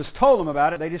aren't. Jesus told them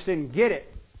about it. They just didn't get it.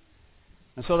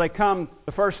 And so they come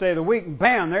the first day of the week, and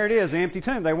bam, there it is, the empty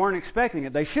tomb. They weren't expecting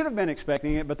it. They should have been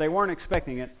expecting it, but they weren't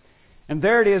expecting it. And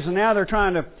there it is, and now they're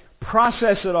trying to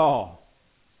process it all.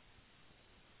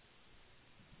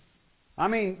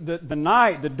 The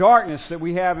night, the darkness that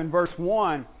we have in verse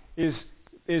 1 is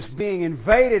is being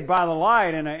invaded by the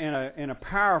light in a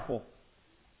powerful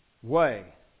way.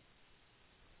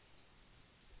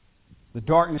 The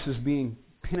darkness is being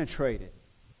penetrated.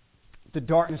 The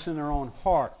darkness in their own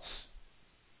hearts.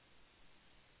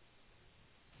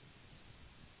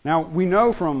 Now, we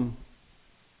know from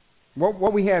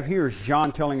what we have here is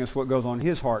John telling us what goes on in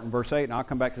his heart in verse 8, and I'll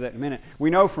come back to that in a minute. We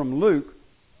know from Luke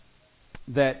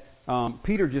that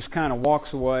Peter just kind of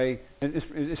walks away.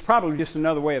 It's probably just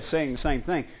another way of saying the same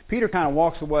thing. Peter kind of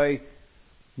walks away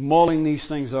mulling these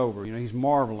things over. He's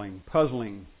marveling,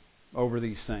 puzzling over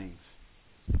these things.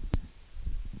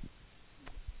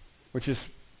 Which is,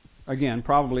 again,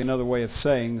 probably another way of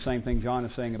saying the same thing John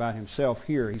is saying about himself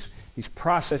here. He's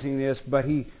processing this, but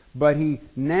he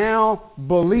now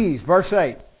believes. Verse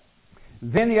 8.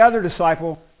 Then the other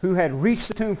disciple who had reached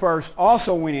the tomb first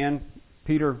also went in.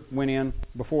 Peter went in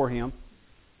before him.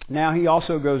 Now he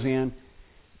also goes in.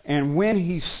 And when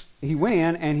he went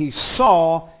in and he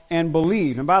saw and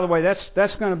believed. And by the way,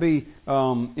 that's going to be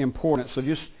important. So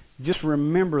just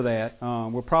remember that.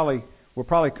 We'll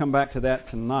probably come back to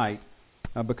that tonight.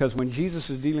 Because when Jesus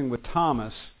is dealing with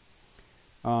Thomas,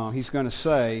 he's going to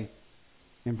say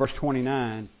in verse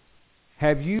 29,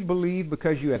 "Have you believed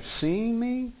because you have seen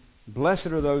me? Blessed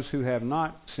are those who have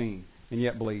not seen and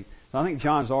yet believe." So I think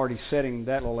John's already setting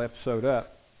that little episode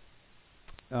up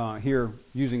here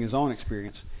using his own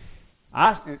experience.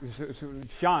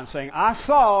 John's saying, "I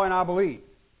saw and I believe."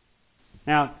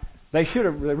 Now, they should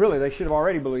have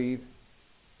already believed,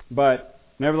 but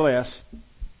nevertheless,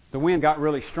 the wind got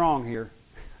really strong here,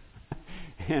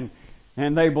 and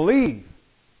they believed.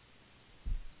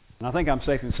 And I think I'm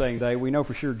safe in saying we know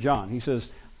for sure John. He says,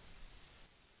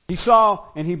 he saw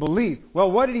and he believed.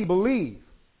 Well, what did he believe?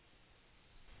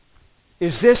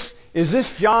 Is this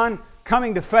John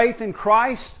coming to faith in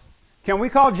Christ? Can we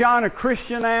call John a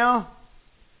Christian now?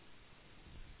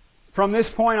 From this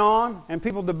point on, and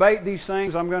people debate these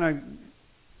things, I'm going to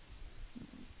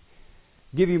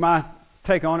give you my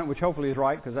take on it, which hopefully is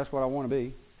right, because that's what I want to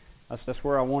be. That's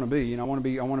where I want to be. I want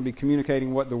to be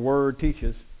communicating what the Word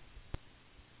teaches.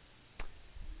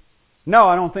 No,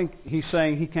 I don't think he's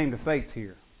saying he came to faith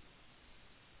here.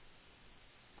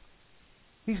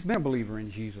 He's been a believer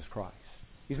in Jesus Christ.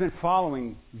 He's been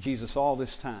following Jesus all this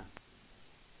time.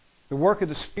 The work of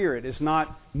the Spirit is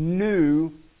not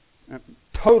new,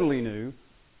 totally new,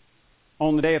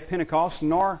 on the day of Pentecost,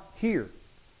 nor here.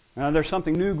 Now, there's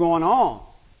something new going on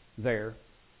there.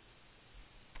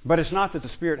 But it's not that the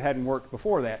Spirit hadn't worked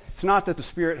before that. It's not that the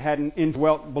Spirit hadn't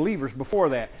indwelt believers before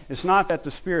that. It's not that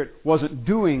the Spirit wasn't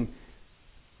doing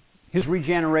His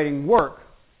regenerating work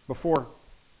before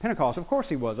Pentecost. Of course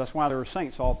He was. That's why there were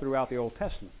saints all throughout the Old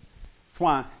Testament. That's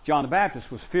why John the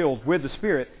Baptist was filled with the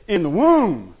Spirit in the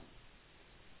womb.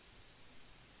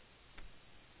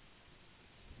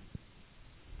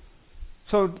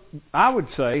 So I would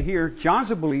say here,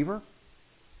 John's a believer.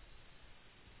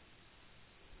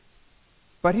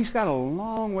 But he's got a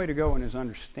long way to go in his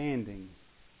understanding.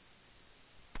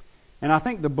 And I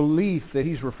think the belief that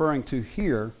he's referring to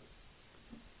here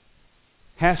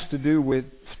has to do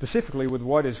specifically with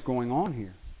what is going on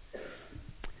here.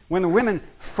 When the women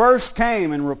first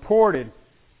came and reported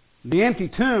the empty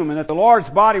tomb and that the Lord's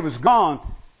body was gone,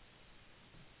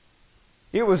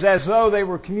 it was as though they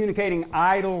were communicating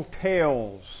idle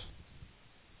tales.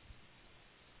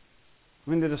 I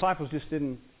mean, the disciples just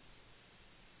didn't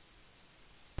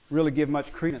really give much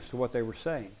credence to what they were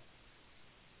saying.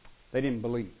 They didn't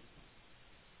believe.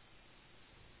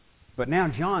 But now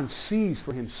John sees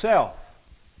for himself,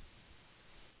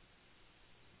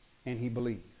 and he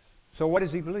believes. So what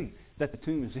does he believe? That the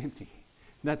tomb is empty,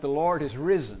 that the Lord is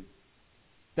risen,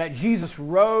 that Jesus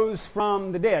rose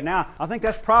from the dead. Now, I think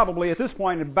that's probably at this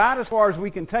point about as far as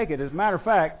we can take it. As a matter of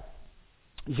fact,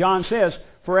 John says,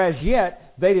 "For as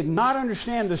yet they did not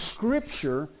understand the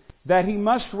Scripture that He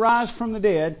must rise from the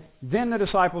dead." Then the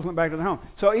disciples went back to their home.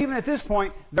 So even at this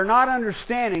point, they're not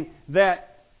understanding that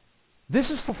this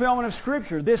is fulfillment of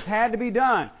Scripture. This had to be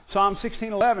done. Psalm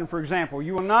 16:11, for example,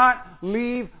 "You will not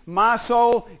leave my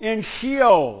soul in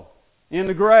Sheol," in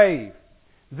the grave.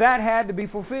 That had to be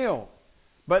fulfilled.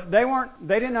 But they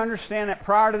didn't understand that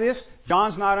prior to this.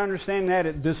 John's not understanding that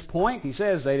at this point. He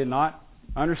says they did not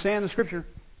understand the Scripture.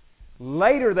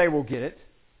 Later they will get it.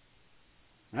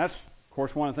 And that's, of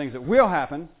course, one of the things that will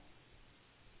happen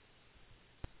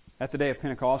at the day of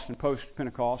Pentecost and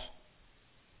post-Pentecost.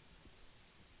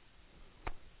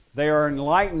 They are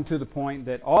enlightened to the point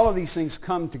that all of these things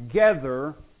come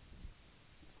together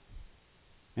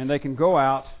and they can go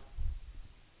out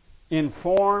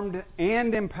informed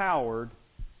and empowered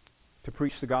to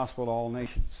preach the gospel to all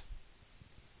nations.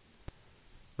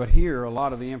 But here, a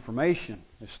lot of the information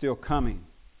is still coming.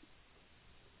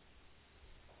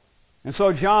 And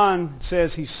so John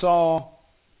says he saw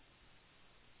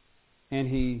and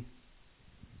he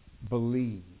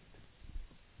believed.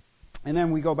 And then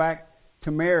we go back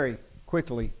to Mary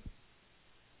quickly.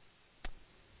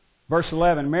 Verse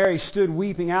 11, Mary stood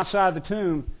weeping outside the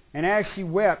tomb, and as she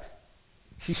wept,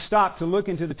 she stopped to look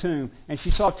into the tomb, and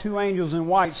she saw two angels in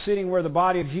white sitting where the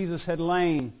body of Jesus had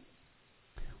lain,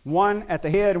 one at the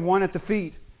head and one at the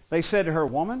feet. They said to her,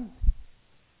 "Woman,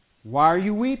 why are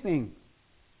you weeping?"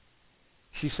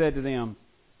 She said to them,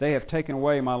 "They have taken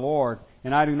away my Lord,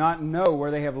 and I do not know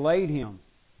where they have laid him."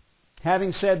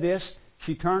 Having said this,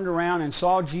 she turned around and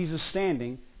saw Jesus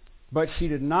standing, but she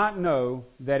did not know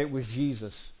that it was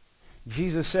Jesus.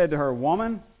 Jesus said to her,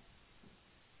 "Woman,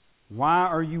 why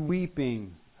are you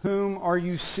weeping? Whom are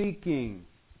you seeking?"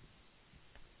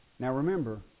 Now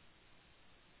remember,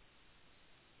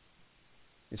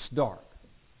 it's dark.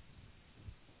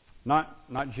 Not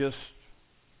just,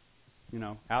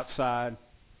 outside,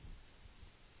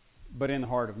 but in the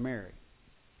heart of Mary.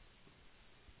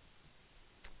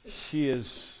 She is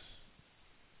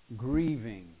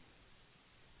grieving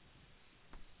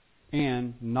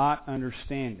and not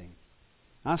understanding.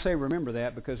 I say remember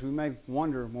that because we may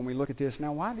wonder when we look at this,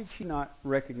 now why did she not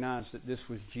recognize that this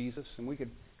was Jesus? And we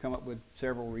could come up with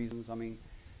several reasons.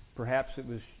 Perhaps it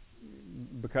was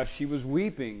because she was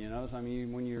weeping,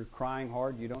 when you're crying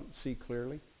hard, you don't see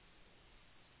clearly.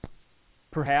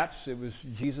 Perhaps it was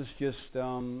Jesus just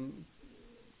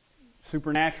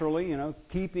supernaturally,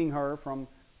 keeping her from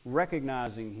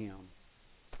recognizing him.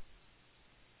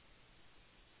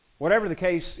 Whatever the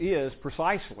case is,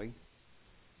 precisely,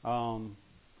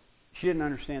 she didn't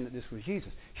understand that this was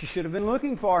Jesus. She should have been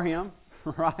looking for him,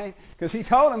 right? Because he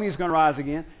told him he's going to rise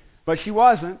again. But she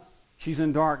wasn't. She's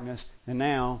in darkness. And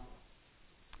now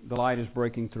the light is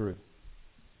breaking through.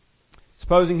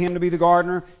 Supposing him to be the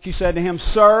gardener, she said to him,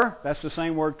 "Sir," that's the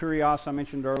same word, kurios, I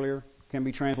mentioned earlier, can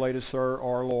be translated sir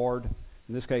or Lord.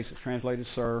 In this case, it's translated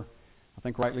sir. I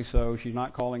think rightly so. She's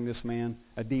not calling this man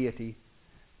a deity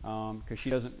because she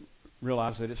doesn't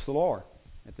realize that it's the Lord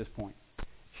at this point.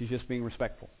 She's just being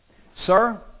respectful.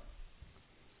 "Sir,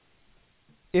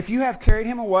 if you have carried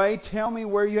him away, tell me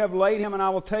where you have laid him, and I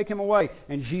will take him away."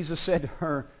 And Jesus said to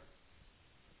her,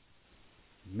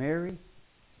 "Mary."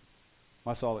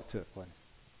 That's all it took, wasn't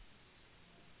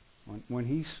it? When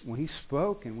he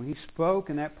spoke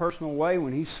in that personal way,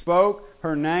 when he spoke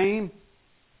her name,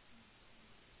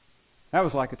 that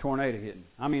was like a tornado hitting.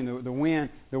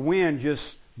 The wind just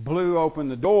blew open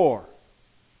the door.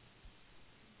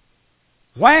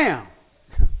 Wham!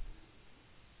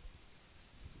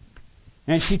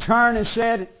 And she turned and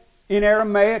said in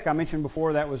Aramaic, I mentioned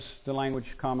before that was the language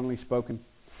commonly spoken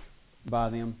by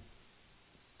them,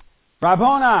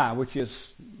 Rabboni, which is,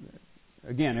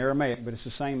 again, Aramaic, but it's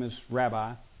the same as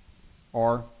rabbi,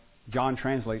 or John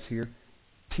translates here,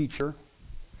 teacher.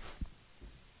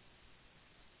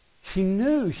 She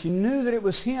knew that it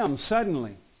was him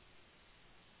suddenly.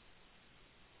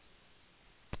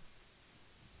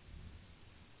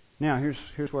 Now,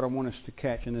 here's what I want us to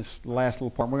catch in this last little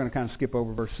part. We're going to kind of skip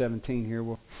over verse 17 here.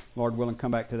 We'll, Lord willing,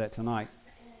 come back to that tonight.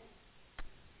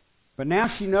 But now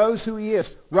she knows who he is.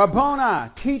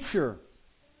 Rabboni, teacher.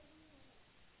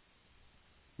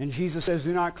 And Jesus says,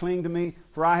 "Do not cling to me,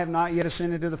 for I have not yet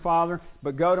ascended to the Father,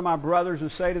 but go to my brothers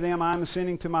and say to them, I am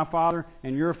ascending to my Father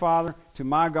and your Father, to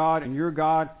my God and your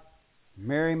God."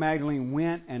 Mary Magdalene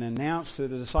went and announced to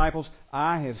the disciples,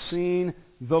 "I have seen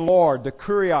the Lord," the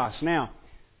kurios. Now,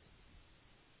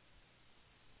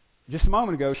 just a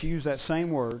moment ago, she used that same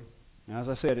word. Now, as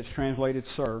I said, it's translated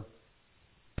sir.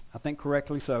 I think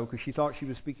correctly so, because she thought she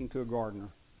was speaking to a gardener.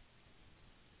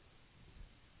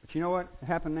 But you know what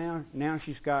happened now? Now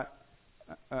she's got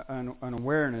an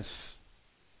awareness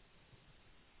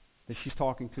that she's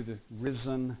talking to the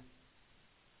risen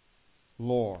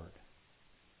Lord.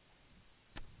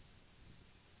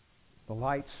 The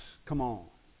lights come on.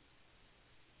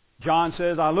 John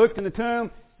says, "I looked in the tomb,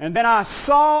 and then I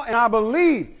saw and I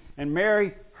believed." And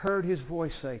Mary heard his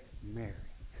voice say, "Mary,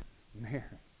 Mary."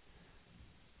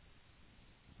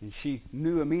 And she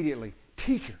knew immediately,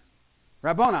 "Teacher,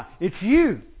 Rabboni, it's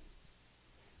you."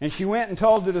 And she went and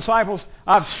told the disciples,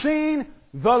 "I've seen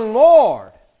the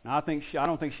Lord." Now, I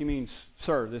don't think she means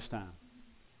sir this time.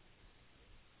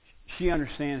 She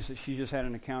understands that she just had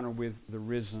an encounter with the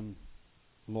risen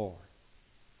Lord.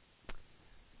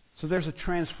 So there's a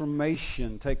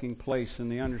transformation taking place in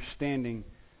the understanding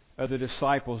of the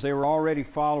disciples. They were already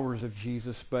followers of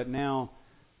Jesus, but now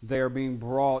they are being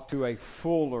brought to a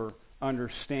fuller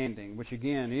understanding, which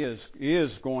again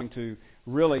is going to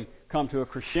really come to a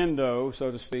crescendo,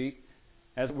 so to speak,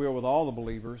 as it will with all the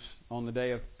believers on the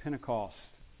day of Pentecost,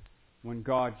 when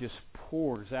God just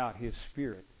pours out His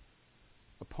Spirit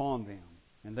upon them,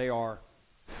 and they are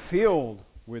filled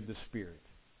with the Spirit.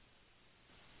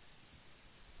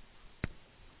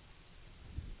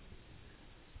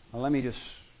 Now, let me just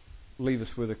leave us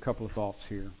with a couple of thoughts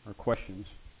here, or questions.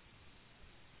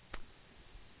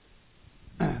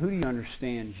 Who do you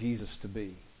understand Jesus to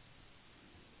be?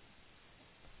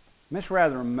 And it's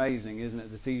rather amazing, isn't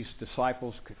it, that these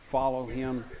disciples could follow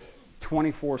Him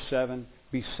 24/7,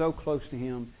 be so close to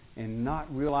Him, and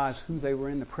not realize who they were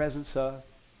in the presence of?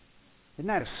 Isn't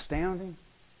that astounding?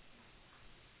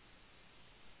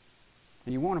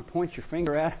 And you want to point your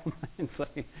finger at them and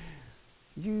say,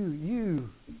 you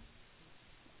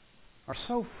are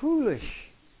so foolish.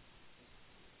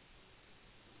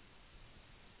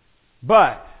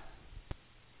 But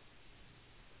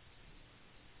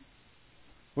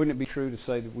wouldn't it be true to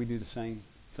say that we do the same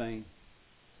thing?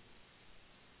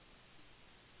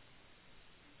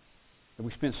 That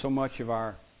we spend so much of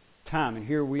our time, and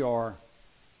here we are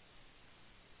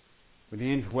with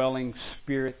the indwelling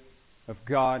Spirit of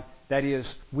God. That is,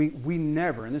 we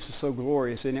never, and this is so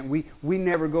glorious, isn't it? We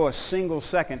never go a single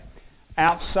second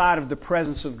outside of the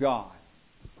presence of God.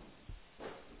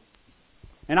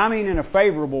 And I mean in a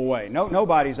favorable way.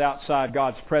 Nobody's outside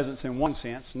God's presence in one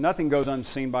sense. Nothing goes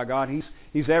unseen by God.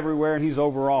 He's everywhere and He's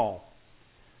over all.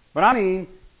 But I mean,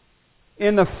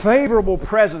 in the favorable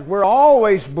presence, we're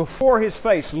always before His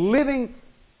face, living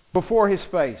before His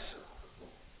face.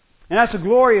 And that's a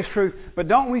glorious truth. But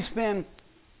don't we spend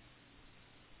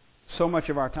so much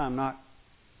of our time not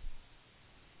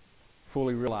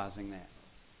fully realizing that?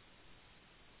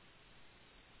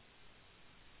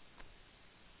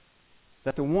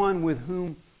 That the one with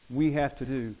whom we have to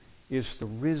do is the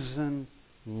risen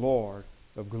Lord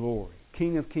of glory,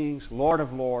 King of kings, Lord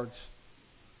of lords,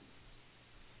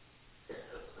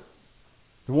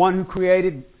 the one who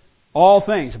created all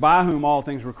things, by whom all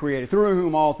things were created, through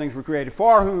whom all things were created,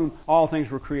 for whom all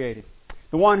things were created,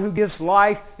 the one who gives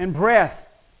life and breath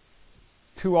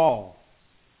to all.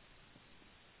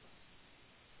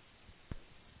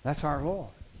 That's our Lord,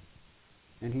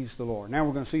 and He's the Lord. Now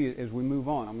we're going to see as we move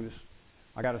on.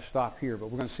 I got to stop here, but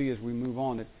we're going to see as we move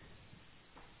on that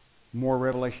more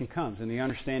revelation comes and the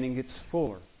understanding gets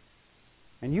fuller.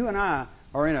 And you and I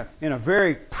are in a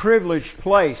very privileged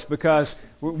place because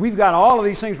we've got all of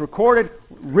these things recorded,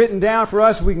 written down for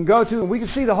us we can go to, and we can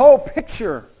see the whole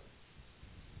picture.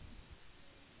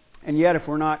 And yet if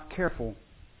we're not careful,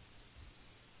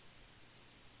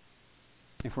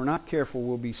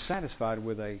 we'll be satisfied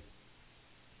with a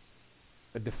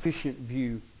deficient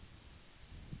view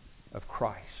of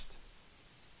Christ.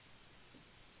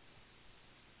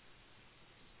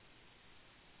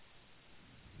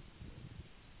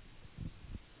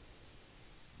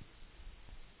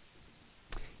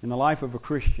 In the life of a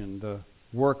Christian, the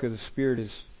work of the Spirit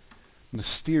is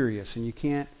mysterious, and you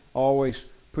can't always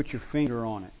put your finger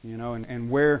on it, and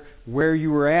where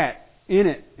you were at in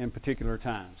it in particular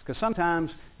times. Because sometimes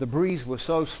the breeze was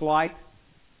so slight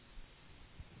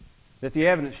that the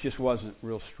evidence just wasn't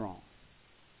real strong.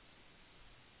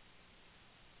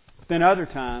 But then other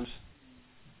times,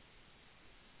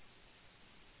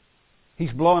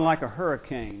 He's blowing like a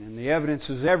hurricane, and the evidence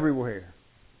is everywhere.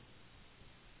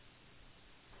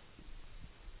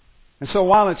 And so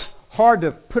while it's hard to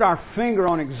put our finger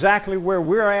on exactly where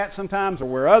we're at sometimes, or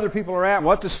where other people are at,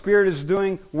 what the Spirit is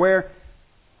doing, where,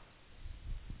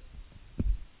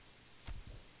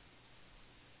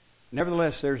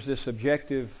 nevertheless, there's this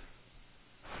objective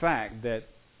fact that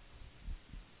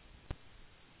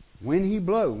when He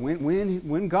blows,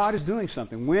 when God is doing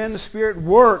something, when the Spirit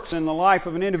works in the life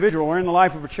of an individual or in the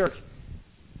life of a church,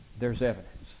 there's evidence.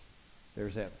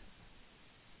 There's evidence.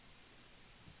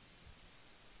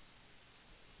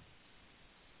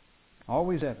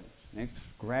 Always evidence. It's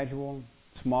gradual,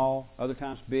 small, other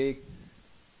times big,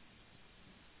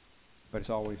 but it's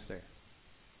always there.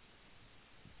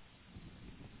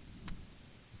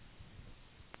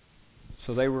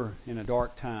 So they were in a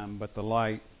dark time, but the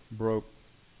light broke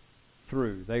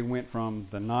through. They went from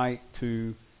the night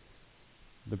to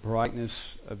the brightness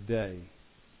of day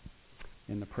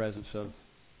in the presence of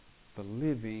the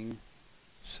living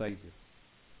Savior.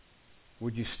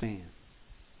 Would you stand?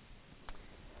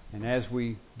 And as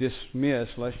we dismiss,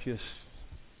 let's just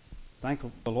thank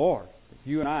the Lord,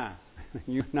 you and I,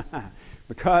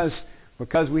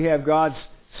 because we have God's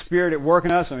Spirit at work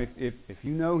in us. I mean, if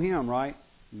you know Him, right?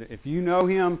 If you know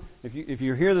Him, if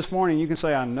you're here this morning, you can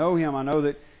say, I know Him. I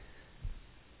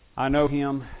know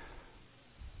Him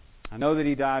I know that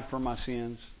He died for my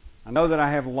sins. I know that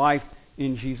I have life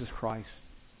in Jesus Christ.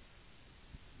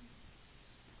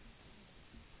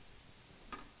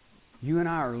 You and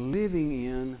I are living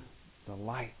in the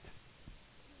light.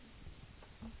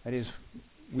 That is,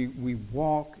 we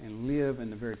walk and live in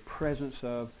the very presence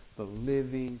of the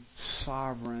living,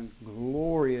 sovereign,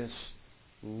 glorious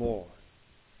Lord,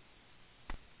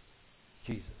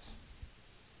 Jesus.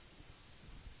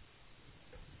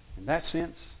 In that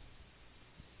sense,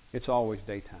 it's always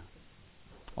daytime.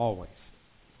 Always.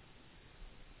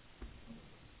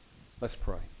 Let's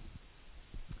pray.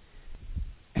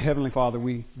 Heavenly Father,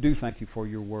 we do thank You for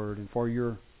Your Word and for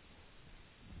Your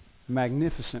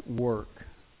magnificent work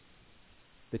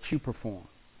that You perform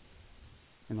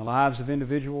in the lives of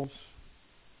individuals,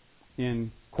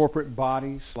 in corporate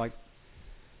bodies like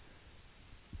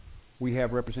we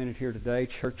have represented here today,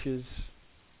 churches,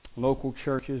 local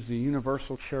churches, the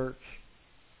universal church.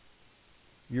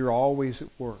 You're always at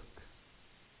work.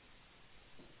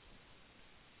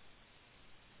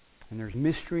 And there's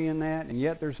mystery in that, and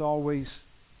yet there's always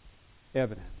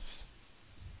evidence.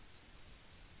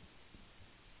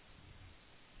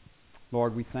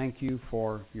 Lord, we thank You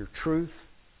for Your truth.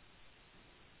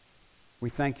 We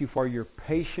thank You for Your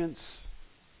patience,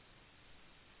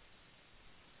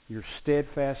 Your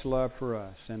steadfast love for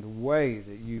us, and the way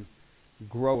that You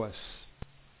grow us.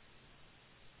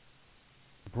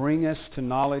 Bring us to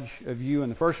knowledge of You in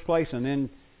the first place, and then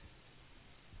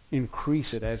increase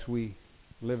it as we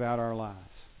live out our lives.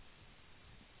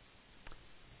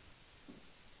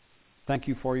 Thank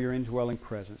You for Your indwelling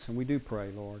presence. And we do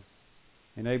pray, Lord,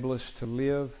 enable us to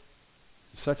live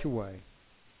in such a way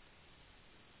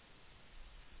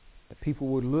that people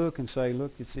would look and say,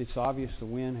 look, it's obvious the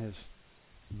wind has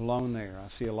blown there. I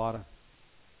see a lot of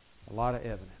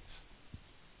evidence.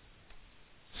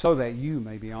 So that You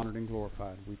may be honored and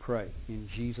glorified, we pray in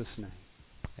Jesus' name.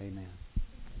 Amen.